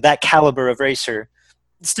 but that caliber of racer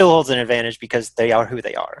still holds an advantage because they are who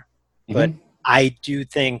they are. Mm-hmm. But I do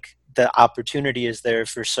think the opportunity is there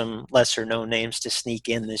for some lesser known names to sneak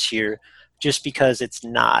in this year, just because it's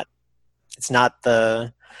not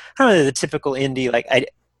the typical Indy,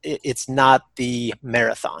 it's not the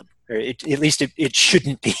marathon, or at least it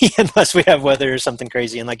shouldn't be unless we have weather or something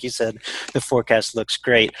crazy. And like you said, the forecast looks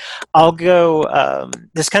great. I'll go.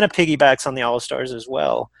 This kind of piggybacks on the All-Stars as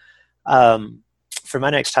well. For my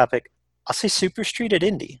next topic, I'll say Super Street at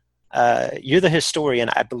Indy. You're the historian.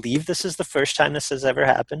 I believe this is the first time this has ever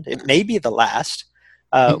happened. It may be the last.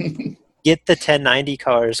 Get the 1090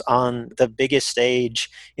 cars on the biggest stage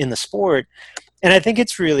in the sport. And I think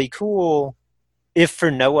it's really cool, if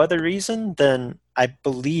for no other reason than I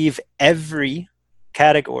believe every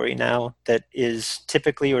category now that is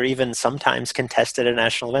typically or even sometimes contested at a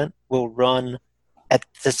national event will run at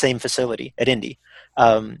the same facility at Indy.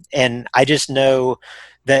 And I just know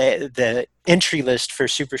the entry list for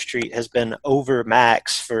Super Street has been over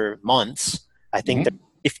max for months. I think there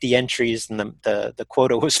 50 entries and the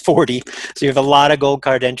quota was 40. So you have a lot of gold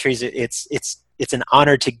card entries. It's an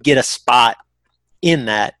honor to get a spot in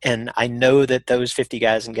that. And I know that those 50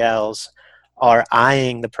 guys and gals are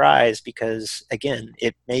eyeing the prize because, again,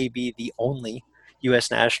 it may be the only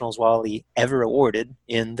U.S. Nationals Wally ever awarded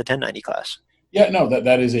in the 1090 class. Yeah, no,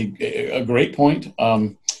 that is a great point.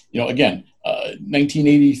 Again,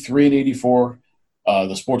 1983 and 84,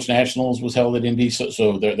 the Sports Nationals was held at Indy.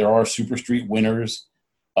 So there are Super Street winners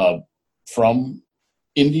from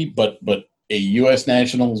Indy, but a U.S.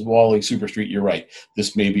 Nationals Wally Super Street, you're right.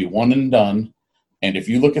 This may be one and done. And if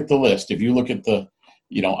you look at the list, if you look at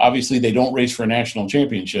obviously they don't race for a national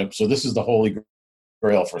championship. So this is the holy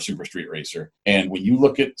grail for a Super Street racer. And when you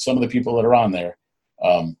look at some of the people that are on there,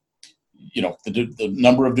 the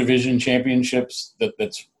number of division championships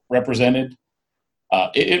that's represented,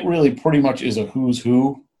 it really pretty much is a who's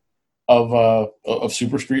who of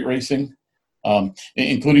Super Street racing.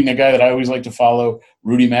 Including a guy that I always like to follow,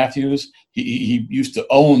 Rudy Matthews. He used to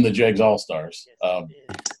own the Jegs All-Stars.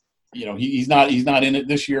 He's not in it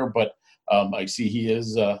this year, but I see he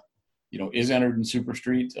is entered in Super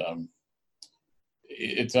Street.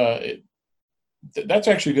 That's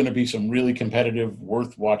actually going to be some really competitive,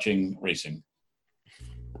 worth watching racing.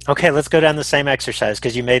 Okay, let's go down the same exercise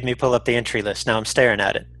because you made me pull up the entry list. Now I'm staring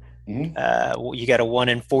at it. You got a 1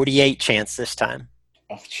 in 48 chance this time.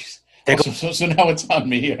 Oh, jeez. So now it's on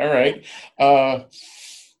me. All right.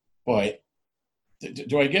 Boy,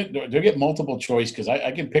 do I get multiple choice? Because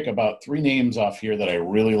I can pick about 3 names off here that I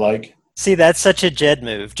really like. See, that's such a Jed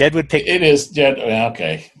move. Jed would pick. It is Jed.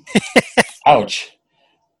 Okay. Ouch.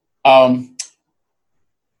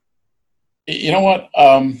 You know what?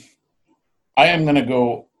 I am going to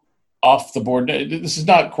go off the board. This is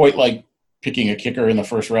not quite like picking a kicker in the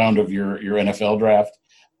first round of your NFL draft.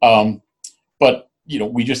 But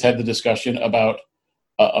we just had the discussion about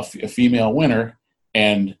a female winner,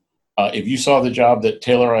 and if you saw the job that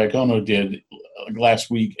Taylor Iacono did last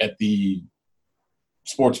week at the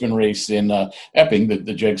sportsman race in Epping,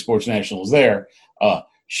 the JEG Sports Nationals there,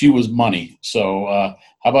 she was money. So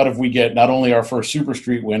how about if we get not only our first Super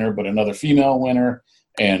Street winner, but another female winner,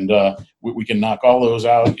 and we can knock all those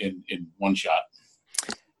out in one shot.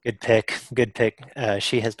 Good pick. Good pick.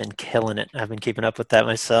 She has been killing it. I've been keeping up with that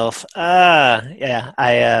myself. Yeah,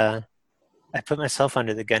 I put myself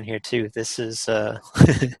under the gun here too. This is. Well,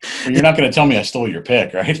 you're not going to tell me I stole your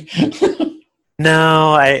pick, right?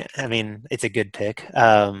 No, I mean it's a good pick.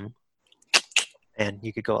 And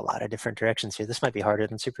you could go a lot of different directions here. This might be harder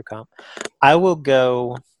than Super Comp. I will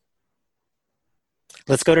go.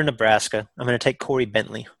 Let's go to Nebraska. I'm going to take Corey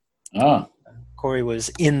Bentley. Corey was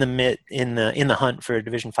in the hunt for a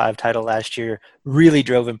Division V title last year. Really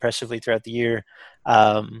drove impressively throughout the year,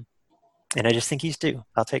 and I just think he's due.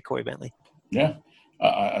 I'll take Corey Bentley. Yeah,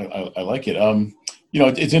 I like it.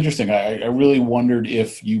 It's interesting. I really wondered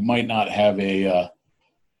if you might not have a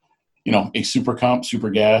Super Comp, Super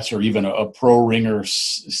Gas, or even a Pro Ringer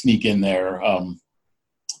sneak in there.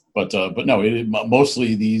 But no,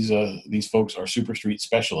 mostly these folks are Super Street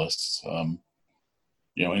specialists.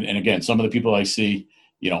 And again, some of the people I see,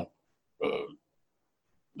 a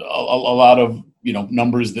lot of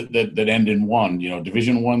numbers that end in one.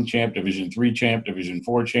 Division I champ, Division III champ, Division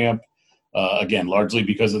IV champ. Again, largely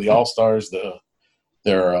because of the All Stars.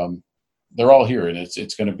 They're all here, and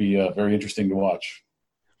it's going to be very interesting to watch.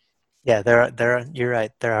 Yeah, you're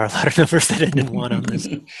right. There are a lot of numbers that end in one on this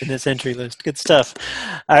in this entry list. Good stuff.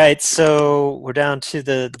 All right, so we're down to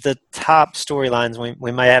the top storylines.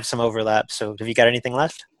 We might have some overlap. So, have you got anything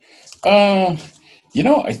left? I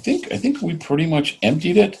think we pretty much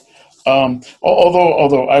emptied it.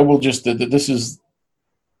 Although I will just this is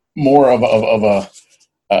more of a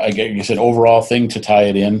I guess an overall thing to tie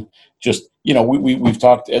it in. Just we've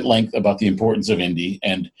talked at length about the importance of Indy,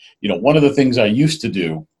 and one of the things I used to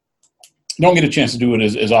do. Don't get a chance to do it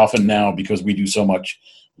as often now because we do so much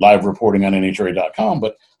live reporting on NHRA.com,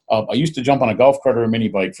 but I used to jump on a golf cart or a mini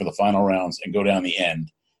bike for the final rounds and go down the end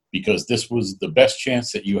because this was the best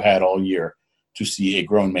chance that you had all year to see a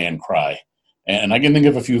grown man cry. And I can think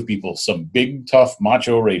of a few people, some big, tough,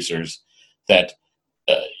 macho racers that,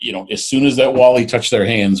 as soon as that Wally touched their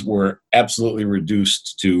hands were absolutely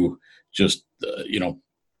reduced to just,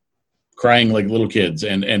 crying like little kids.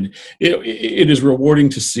 And it is rewarding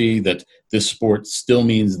to see that this sport still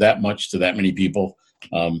means that much to that many people.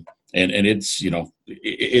 And it's,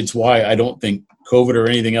 it's why I don't think COVID or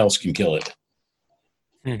anything else can kill it.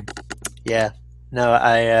 Yeah, no,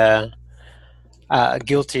 I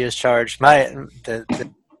guilty as charged. The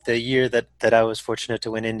year that I was fortunate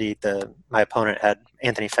to win Indy, my opponent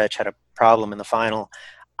Anthony Fetch had a problem in the final.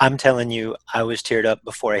 I'm telling you, I was teared up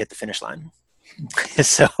before I hit the finish line.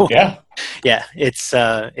 So yeah,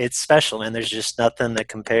 it's special, man. There's just nothing that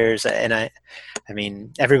compares. And I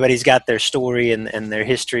mean, everybody's got their story and their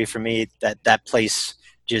history. For me, that place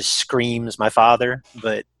just screams my father,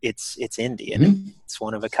 but it's Indy, and it's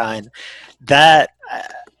one of a kind. That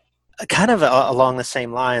kind of along the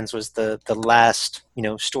same lines was the last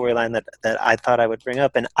storyline that I thought I would bring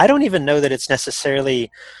up, and I don't even know that it's necessarily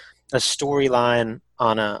a storyline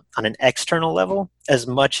on an external level as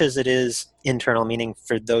much as it is internal, meaning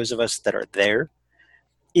for those of us that are there.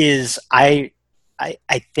 Is I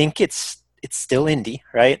think it's still Indy,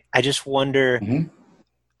 right? I just wonder,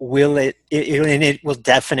 will it and it will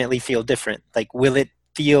definitely feel different. Like, will it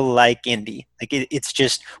feel like Indy? Like it's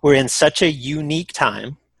just, we're in such a unique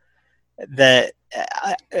time that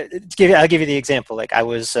I'll give you the example. Like I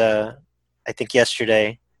was, I think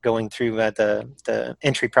yesterday, going through the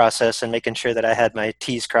entry process and making sure that I had my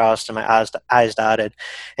T's crossed and my I's dotted,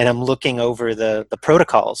 and I'm looking over the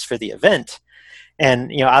protocols for the event.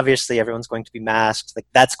 And, obviously everyone's going to be masked. Like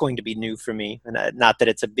that's going to be new for me. And not that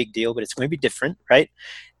it's a big deal, but it's going to be different. Right.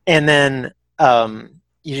 And then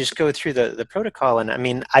you just go through the protocol. And I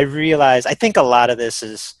mean, I think a lot of this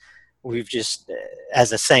is, we've just,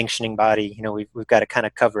 as a sanctioning body, we've got to kind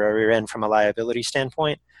of cover our rear end from a liability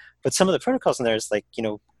standpoint. But some of the protocols in there is like,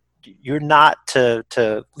 you're not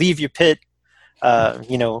to leave your pit,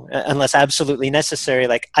 unless absolutely necessary.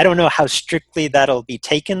 Like, I don't know how strictly that'll be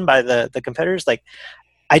taken by the competitors. Like,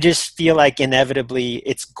 I just feel like inevitably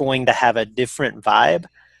it's going to have a different vibe.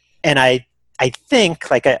 And I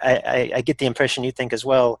think, like, I get the impression you think as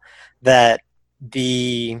well, that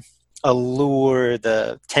the allure,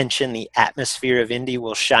 the tension, the atmosphere of Indy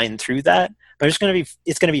will shine through that. But it's going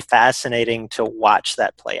to be fascinating to watch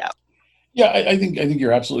that play out. Yeah, I think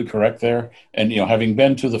you're absolutely correct there. And having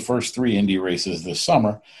been to the first three Indy races this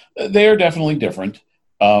summer, they are definitely different.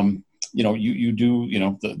 You do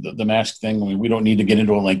the mask thing. I mean, we don't need to get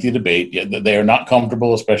into a lengthy debate. Yeah, they are not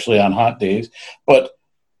comfortable, especially on hot days. But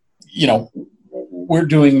we're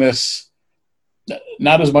doing this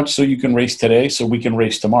not as much so you can race today, so we can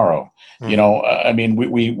race tomorrow. I mean,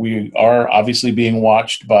 we are obviously being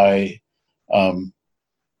watched by, you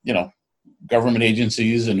know, government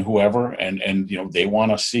agencies and whoever, and they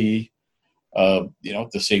want to see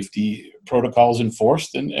the safety protocols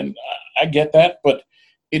enforced, and I get that, but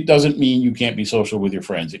it doesn't mean you can't be social with your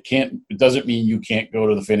friends. It doesn't mean you can't go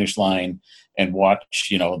to the finish line and watch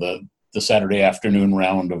the Saturday afternoon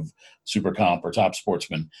round of Super Comp or Top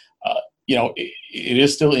Sportsman. It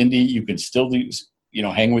is still Indy. You can still do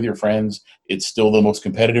hang with your friends. It's still the most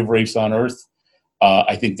competitive race on earth.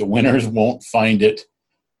 I think the winners won't find it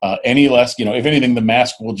any less. If anything, the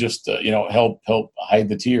mask will just help hide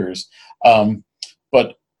the tears.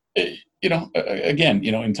 But again,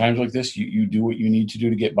 in times like this, you do what you need to do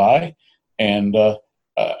to get by. And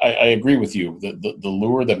I agree with you. The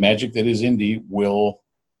lure, the magic that is Indy will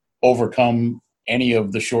overcome any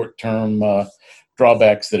of the short-term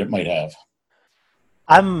drawbacks that it might have.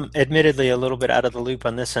 I'm admittedly a little bit out of the loop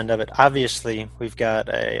on this end of it. Obviously, we've got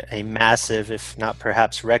a massive, if not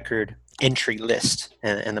perhaps record, entry list,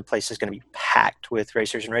 and the place is going to be packed with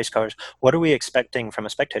racers and race cars. What are we expecting from a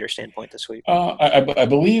spectator standpoint this week? I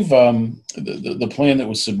believe the plan that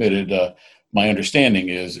was submitted, my understanding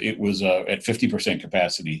is it was at 50%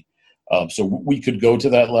 capacity. So we could go to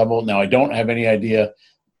that level. Now, I don't have any idea,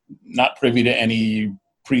 not privy to any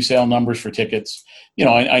pre-sale numbers for tickets.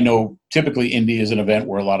 I know typically Indy is an event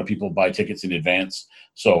where a lot of people buy tickets in advance.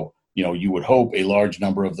 So, you would hope a large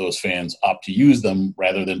number of those fans opt to use them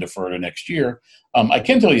rather than defer to next year. I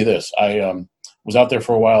can tell you this. I was out there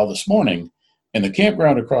for a while this morning, and the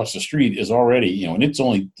campground across the street is already, and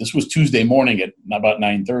this was Tuesday morning at about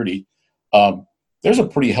 9:30. There's a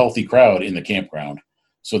pretty healthy crowd in the campground.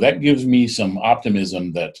 So that gives me some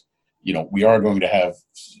optimism that, we are going to have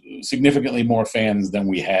significantly more fans than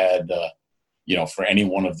we had, for any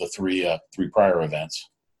one of the three prior events.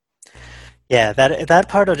 Yeah, that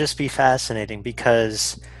part will just be fascinating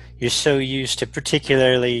because you're so used to,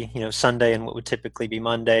 particularly, Sunday and what would typically be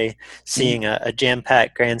Monday, seeing a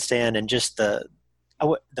jam-packed grandstand and just the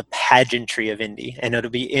pageantry of Indy, and it'll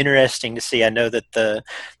be interesting to see. I know that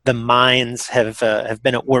the minds have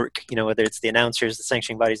been at work. Whether it's the announcers, the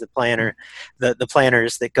sanctioning bodies, the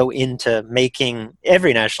planners that go into making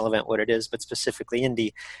every national event what it is, but specifically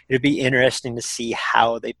Indy. It'll be interesting to see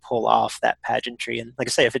how they pull off that pageantry, and like I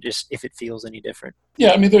say, if it feels any different.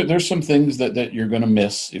 Yeah, I mean, there's some things that you're going to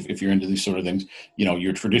miss if you're into these sort of things.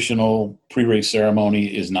 Your traditional pre-race ceremony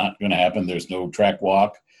is not going to happen. There's no track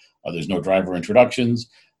walk. There's no driver introductions.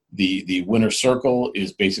 The winner's circle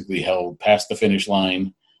is basically held past the finish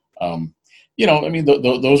line.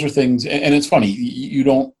 Those are things, and it's funny.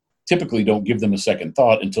 You typically don't give them a second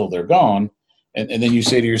thought until they're gone, and then you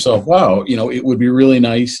say to yourself, "Wow, it would be really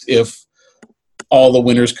nice if all the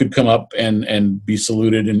winners could come up and be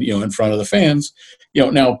saluted and in front of the fans."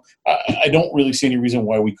 Now I don't really see any reason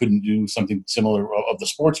why we couldn't do something similar of the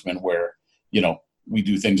Sportsman, where we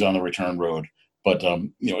do things on the return road. But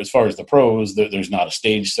as far as the pros, there's not a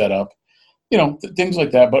stage set up, things like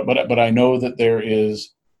that. But I know that there is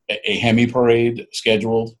a Hemi parade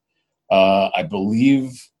scheduled. I believe,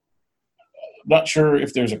 I'm not sure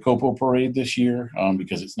if there's a Copo parade this year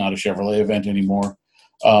because it's not a Chevrolet event anymore.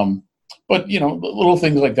 But little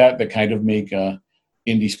things like that kind of make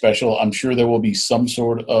Indy special. I'm sure there will be some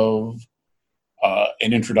sort of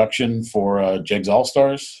an introduction for JEGS All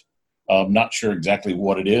Stars. I'm not sure exactly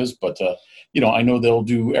what it is, but I know they'll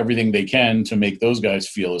do everything they can to make those guys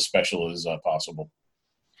feel as special as possible.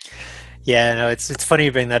 Yeah, no, it's funny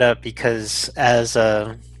you bring that up because as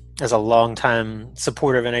a longtime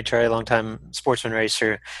supporter of NHRA, longtime sportsman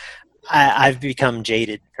racer, I've become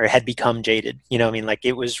jaded, or had become jaded. Like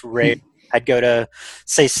it was rare. I'd go to,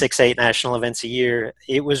 say, 6-8 national events a year.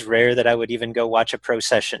 It was rare that I would even go watch a pro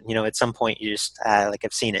session. At some point you just like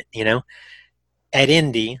I've seen it. At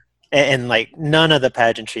Indy. And like none of the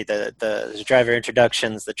pageantry, the driver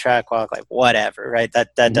introductions, the track walk, like whatever, right?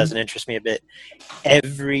 That doesn't interest me a bit.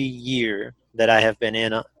 Every year that I have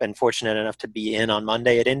been fortunate enough to be in on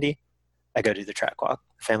Monday at Indy, I go do the track walk.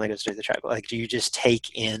 The family goes do the track walk. Like, do you just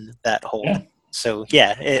take in that whole? Yeah. So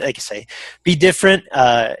yeah, like you say, be different.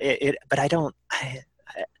 But I don't.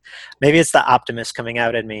 Maybe it's the optimist coming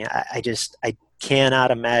out in me. I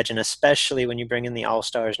cannot imagine, especially when you bring in the All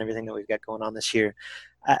Stars and everything that we've got going on this year.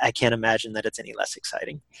 I can't imagine that it's any less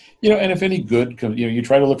exciting. And if any good, you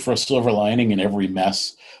try to look for a silver lining in every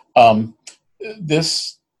mess.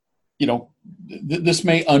 This, this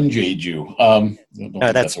may unjade you. I don't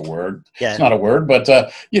think that's a word. Yeah. It's not a word, but,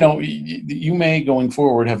 you may going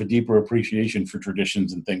forward have a deeper appreciation for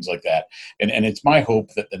traditions and things like that. And it's my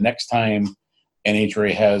hope that the next time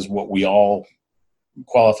NHRA has what we all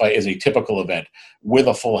qualify as a typical event with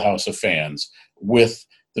a full house of fans, with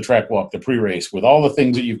the track walk, the pre-race, with all the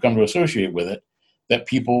things that you've come to associate with it, that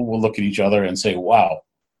people will look at each other and say, wow,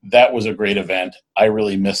 that was a great event. I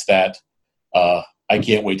really missed that. I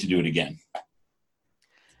can't wait to do it again.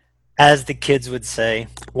 As the kids would say,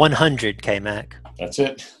 100 K-Mac. That's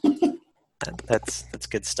it. That's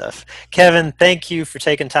good stuff. Kevin, thank you for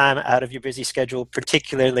taking time out of your busy schedule,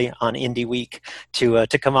 particularly on Indy Week, to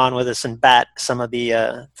come on with us and bat some of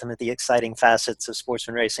the exciting facets of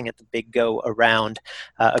sportsman racing at the big go around.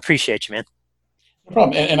 Appreciate you, man. No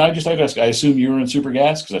problem. And I just like to ask, I assume you were in Super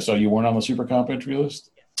Gas because I saw you weren't on the Super Comp entry list.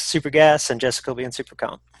 Super Gas and Jessica will be in Super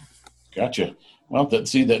Comp. Gotcha. Well,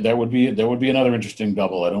 there would be another interesting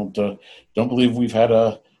double. I don't believe we've had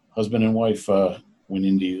a husband and wife win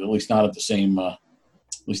Indy, at least not at the same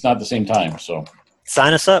time. So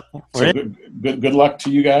sign us up. Good luck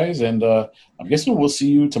to you guys, and I'm guessing we'll see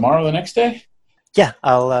you tomorrow, the next day. Yeah,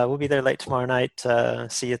 we'll be there late tomorrow night.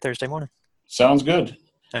 See you Thursday morning. Sounds good.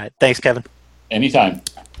 All right, thanks, Kevin. Anytime.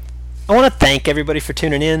 I want to thank everybody for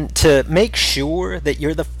tuning in. To make sure that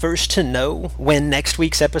you're the first to know when next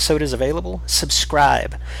week's episode is available,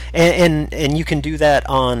 subscribe. And you can do that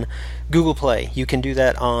on Google Play. You can do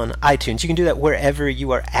that on iTunes. You can do that wherever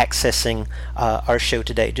you are accessing our show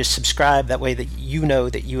today. Just subscribe. That way that you know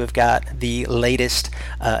that you have got the latest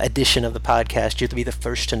edition of the podcast. You'll be the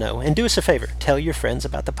first to know. And do us a favor. Tell your friends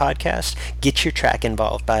about the podcast. Get your track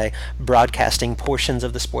involved by broadcasting portions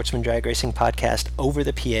of the Sportsman Drag Racing podcast over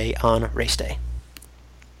the PA on race day.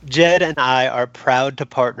 Jed and I are proud to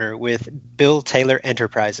partner with Bill Taylor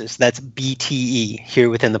Enterprises, that's BTE, here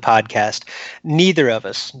within the podcast. Neither of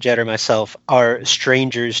us, Jed or myself, are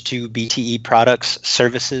strangers to BTE products,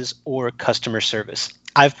 services, or customer service.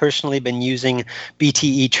 I've personally been using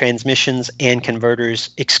BTE transmissions and converters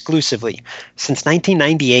exclusively since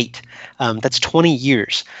 1998. That's 20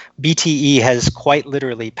 years. BTE has quite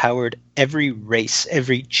literally powered every race,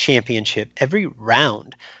 every championship, every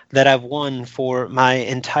round that I've won for my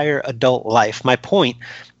entire adult life. My point,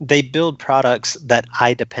 they build products that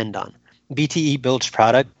I depend on. BTE builds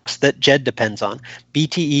products that Jed depends on.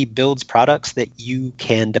 BTE builds products that you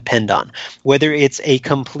can depend on. Whether it's a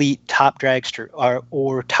complete top dragster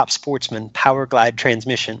or top sportsman power glide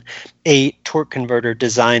transmission, a torque converter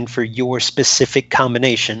designed for your specific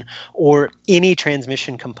combination, or any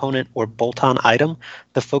transmission component or bolt-on item,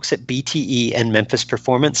 the folks at BTE and Memphis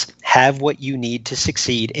Performance have what you need to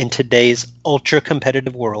succeed in today's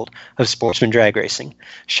ultra-competitive world of sportsman drag racing.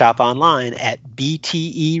 Shop online at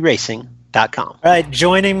bteracing.com. All right,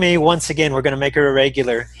 joining me once again, we're going to make her a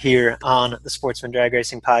regular here on the Sportsman Drag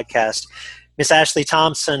Racing podcast, Miss Ashley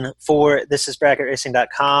Thompson for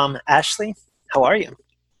thisisbracketracing.com. Ashley, how are you?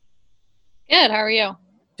 Good. How are you?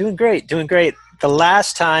 Doing great. The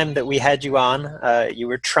last time that we had you on, you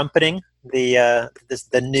were trumpeting the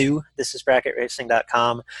new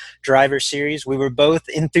thisisbracketracing.com driver series. We were both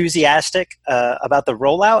enthusiastic about the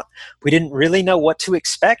rollout. We didn't really know what to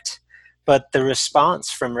expect. But the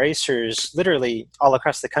response from racers literally all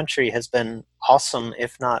across the country has been awesome,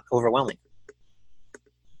 if not overwhelming.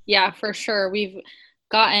 Yeah, for sure. We've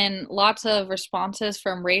gotten lots of responses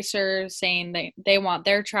from racers saying they want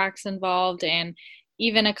their tracks involved, and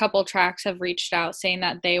even a couple tracks have reached out saying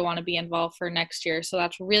that they want to be involved for next year. So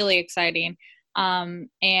that's really exciting. And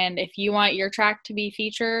if you want your track to be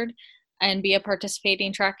featured and be a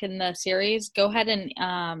participating track in the series, go ahead and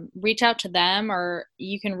reach out to them, or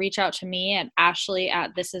you can reach out to me at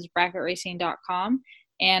ashley@thisisbracketracing.com,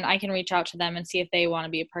 and I can reach out to them and see if they want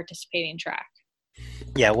to be a participating track.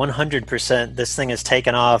 Yeah, 100%. This thing has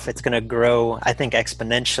taken off. It's going to grow, I think,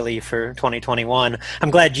 exponentially for 2021.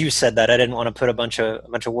 I'm glad you said that. I didn't want to put a bunch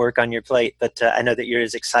of work on your plate, but I know that you're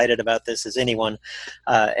as excited about this as anyone.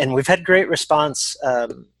 And we've had great response.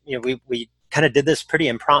 We kind of did this pretty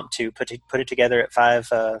impromptu, put it together at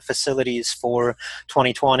 5 facilities for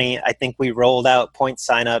 2020. I think we rolled out point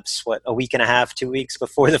signups, a week and a half, 2 weeks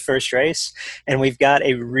before the first race. And we've got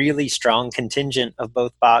a really strong contingent of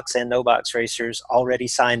both box and no box racers already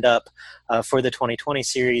signed up for the 2020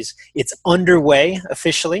 series. It's underway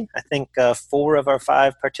officially. I think 4 of our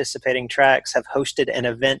 5 participating tracks have hosted an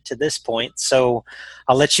event to this point. So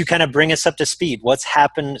I'll let you kind of bring us up to speed. What's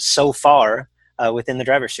happened so far within the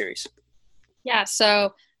driver series? Yeah,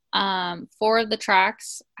 so Four of the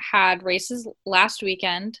tracks had races last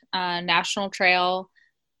weekend, National Trail,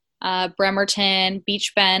 Bremerton,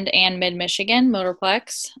 Beach Bend, and Mid-Michigan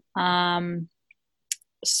Motorplex.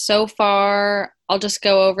 So far, I'll just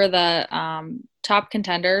go over the top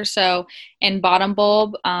contenders. So in Bottom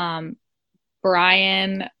Bulb,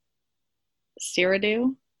 Brian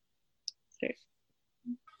Siridu.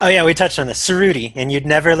 Oh yeah, we touched on this. Cerruti, and you'd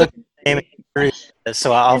never look at the name of Cerruti,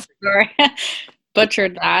 so I'll Sorry.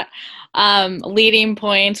 Butchered that. Leading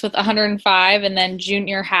points with 105, and then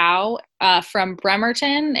Junior Howe from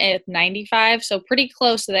Bremerton at 95, so pretty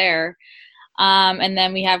close there. And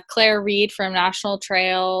then we have Claire Reed from National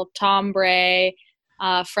Trail, Tom Bray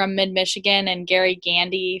from Mid-Michigan, and Gary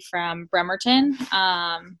Gandy from Bremerton.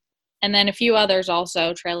 And then a few others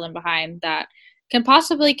also trailing behind that can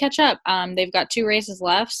possibly catch up. They've got 2 races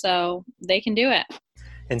left, so they can do it.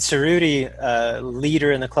 And Cerruti,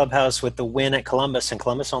 leader in the clubhouse with the win at Columbus, and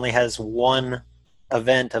Columbus only has 1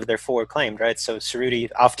 event of their 4 claimed, right? So Cerruti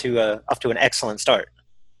off to an excellent start.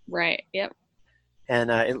 Right. Yep.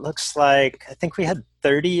 And it looks like I think we had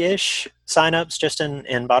 30-ish signups just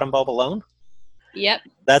in Bottom Bulb alone. Yep.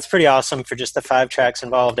 That's pretty awesome for just the 5 tracks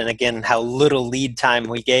involved. And again, how little lead time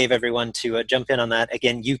we gave everyone to jump in on that.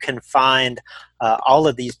 Again, you can find all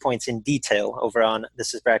of these points in detail over on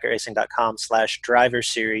thisisbracketracing.com/driver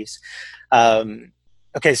series.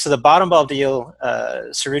 Okay, so the Bottom Bulb deal,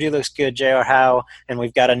 Cerruti looks good, J.R. Howe, and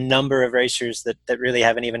we've got a number of racers that really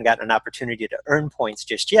haven't even gotten an opportunity to earn points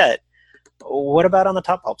just yet. What about on the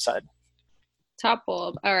Top Bulb side? Top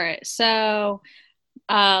Bulb. All right. So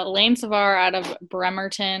Lane Savar out of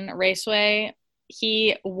Bremerton Raceway,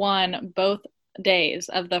 he won both days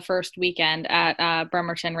of the first weekend at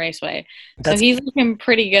Bremerton Raceway. So he's looking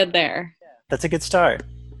pretty good there. That's a good start.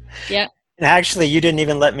 Yep. And actually, you didn't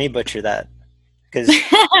even let me butcher that. Because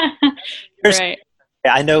right.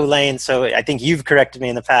 I know Lane, so I think you've corrected me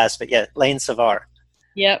in the past, but yeah, Lane Savar.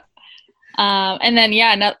 Yep. And then,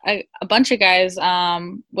 a bunch of guys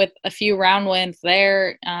with a few round wins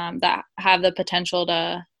there that have the potential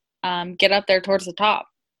to get up there towards the top.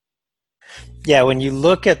 Yeah, when you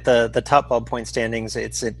look at the Top Bulb point standings,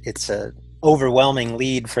 it's a overwhelming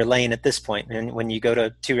lead for Lane at this point. And when you go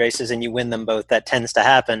to 2 races and you win them both, that tends to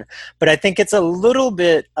happen. But I think it's a little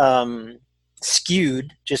bit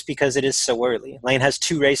skewed just because it is so early. Lane has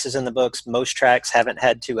 2 races in the books. Most tracks haven't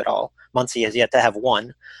had 2 at all. Muncie has yet to have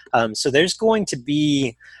 1. So there's going to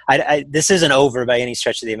be this isn't over by any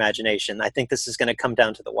stretch of the imagination. I think this is going to come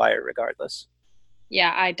down to the wire regardless.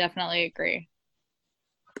 Yeah, I definitely agree.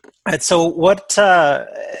 All right, so what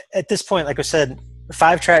at this point, like I said,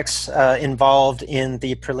 5 tracks involved in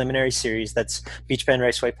the preliminary series. That's Beach Bend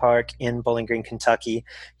Raceway Park in Bowling Green, Kentucky.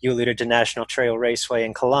 You alluded to National Trail Raceway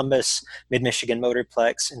in Columbus, Mid-Michigan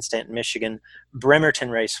Motorplex in Stanton, Michigan, Bremerton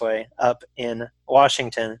Raceway up in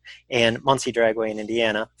Washington, and Muncie Dragway in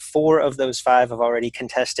Indiana. 4 of those 5 have already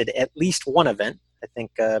contested at least 1 event. I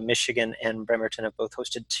think Michigan and Bremerton have both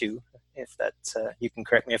hosted 2. If that's, you can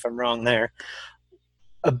correct me if I'm wrong there.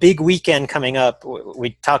 A big weekend coming up.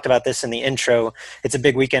 We talked about this in the intro. It's a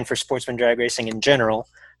big weekend for sportsman drag racing in general,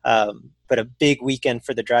 but a big weekend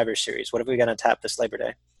for the driver series. What have we got on tap this Labor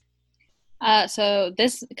Day? So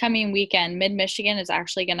this coming weekend, Mid-Michigan is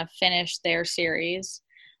actually going to finish their series.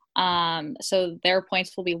 So their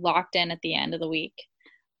points will be locked in at the end of the week.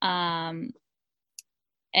 And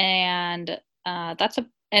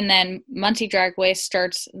then Muncie Dragway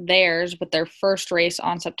starts theirs with their first race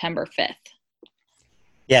on September 5th.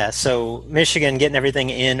 Yeah, so Michigan getting everything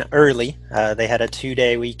in early. They had a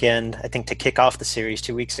 2-day weekend, I think, to kick off the series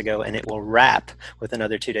 2 weeks ago, and it will wrap with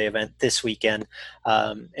another 2-day event this weekend.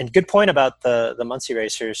 And good point about the Muncie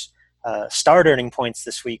racers. Start earning points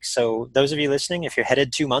this week. So those of you listening, if you're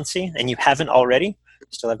headed to Muncie and you haven't already,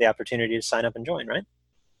 still have the opportunity to sign up and join, right?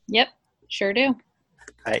 Yep, sure do.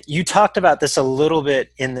 You talked about this a little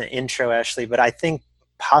bit in the intro, Ashley, but I think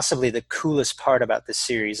possibly the coolest part about this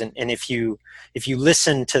series, and if you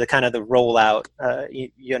listen to the kind of the rollout,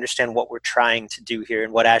 you understand what we're trying to do here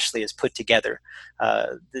and what Ashley has put together.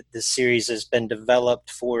 The series has been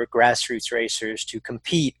developed for grassroots racers to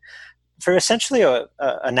compete for essentially a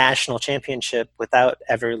national championship without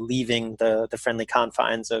ever leaving the friendly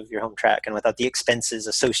confines of your home track and without the expenses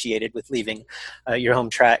associated with leaving your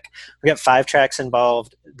home track. We got 5 tracks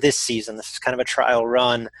involved this season. This is kind of a trial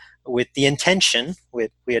run with the intention,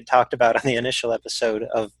 we had talked about on the initial episode,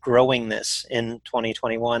 of growing this in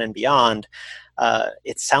 2021 and beyond.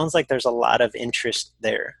 It sounds like there's a lot of interest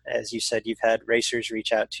there. As you said, you've had racers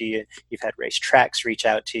reach out to you. You've had race tracks reach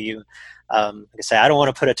out to you. Like I say, I don't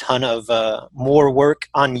want to put a ton of more work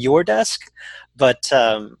on your desk, but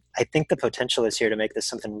I think the potential is here to make this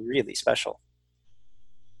something really special.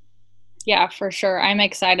 Yeah, for sure. I'm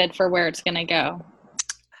excited for where it's going to go.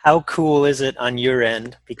 How cool is it on your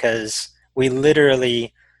end? Because we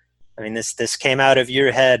literally, I mean, this came out of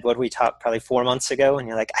your head, what we talked probably 4 months ago, and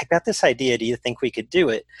you're like, I got this idea. Do you think we could do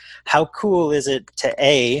it? How cool is it to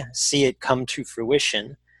A, see it come to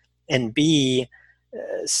fruition, and B,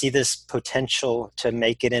 see this potential to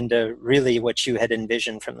make it into really what you had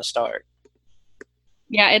envisioned from the start?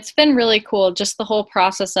 Yeah, it's been really cool. Just the whole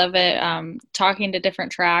process of it, talking to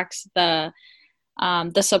different tracks, the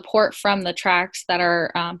support from the tracks that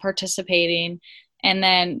are participating, and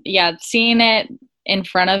then seeing it in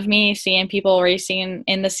front of me, seeing people racing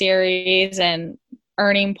in the series and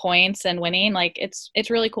earning points and winning, like it's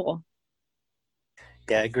really cool.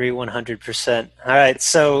 Yeah, I agree 100%. All right,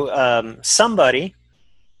 so somebody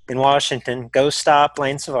in Washington, go stop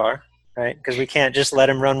Lane Savar. Right, because we can't just let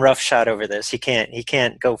him run roughshod over this. He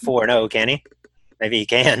can't go 4-0, can he? Maybe he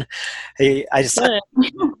can.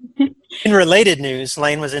 In related news,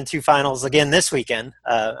 Lane was in 2 finals again this weekend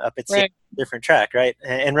up at a different track, right?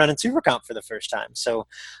 And running Super Comp for the first time. So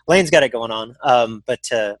Lane's got it going on. But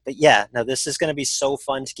yeah, no, this is going to be so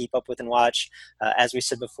fun to keep up with and watch. As we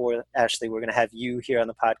said before, Ashley, we're going to have you here on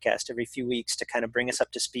the podcast every few weeks to kind of bring us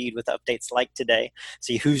up to speed with updates like today,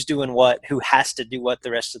 see who's doing what, who has to do what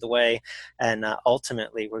the rest of the way. And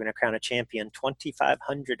ultimately, we're going to crown a champion,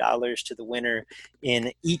 $2,500 to the winner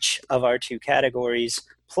in each of our 2 categories,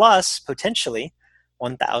 plus potentially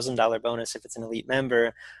 $1,000 bonus if it's an elite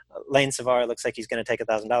member. Lane Savar looks like he's going to take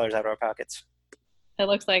 $1,000 out of our pockets. It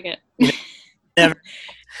looks like it. Never.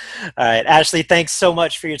 All right, Ashley, thanks so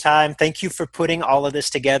much for your time. Thank you for putting all of this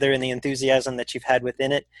together and the enthusiasm that you've had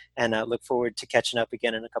within it, and look forward to catching up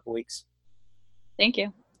again in a couple weeks. Thank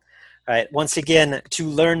you. All right. Once again, to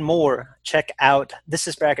learn more, check out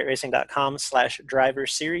thisisbracketracing.com/driver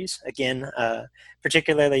series. Again,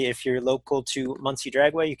 particularly if you're local to Muncie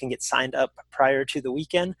Dragway, you can get signed up prior to the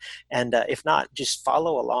weekend. And if not, just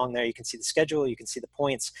follow along there. You can see the schedule, you can see the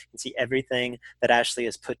points, you can see everything that Ashley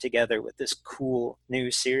has put together with this cool new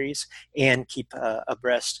series, and keep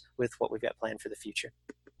abreast with what we've got planned for the future.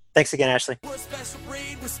 Thanks again, Ashley. We're a special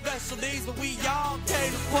breed with special needs, but we all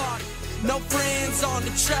came to party. No friends on the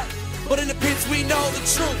track, but in the pits we know the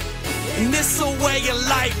truth. And this a way of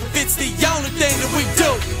life, it's the only thing that we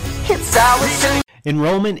do. It's our thing.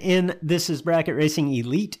 Enrollment in This Is Bracket Racing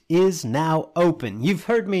Elite is now open. You've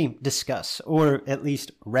heard me discuss, or at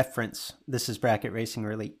least reference, This Is Bracket Racing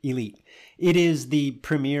Elite. It is the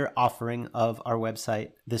premier offering of our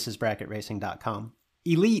website, thisisbracketracing.com.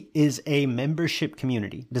 Elite is a membership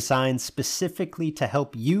community designed specifically to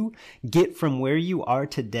help you get from where you are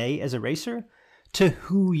today as a racer to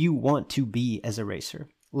who you want to be as a racer.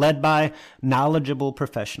 Led by knowledgeable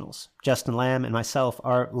professionals. Justin Lamb and myself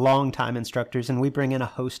are longtime instructors, and we bring in a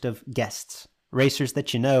host of guests, racers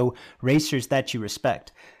that you know, racers that you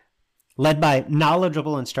respect. Led by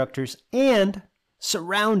knowledgeable instructors and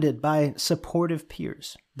surrounded by supportive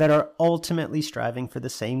peers that are ultimately striving for the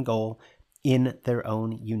same goal in their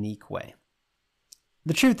own unique way.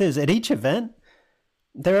 The truth is, at each event,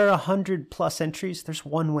 there are 100+ entries. There's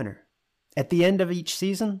one winner. At the end of each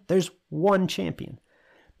season, there's one champion.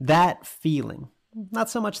 That feeling, not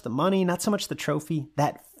so much the money, not so much the trophy,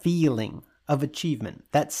 that feeling of achievement,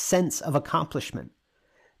 that sense of accomplishment,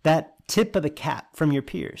 that tip of the cap from your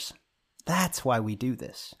peers, that's why we do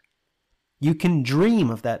this. You can dream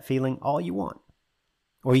of that feeling all you want,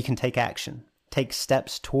 or you can take action. Take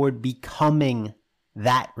steps toward becoming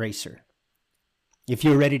that racer. If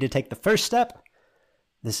you're ready to take the first step,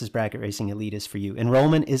 This Is Bracket Racing Elite is for you.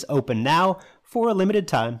 Enrollment is open now for a limited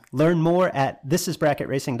time. Learn more at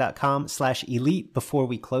thisisbracketracing.com/elite before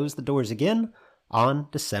we close the doors again on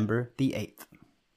December the 8th.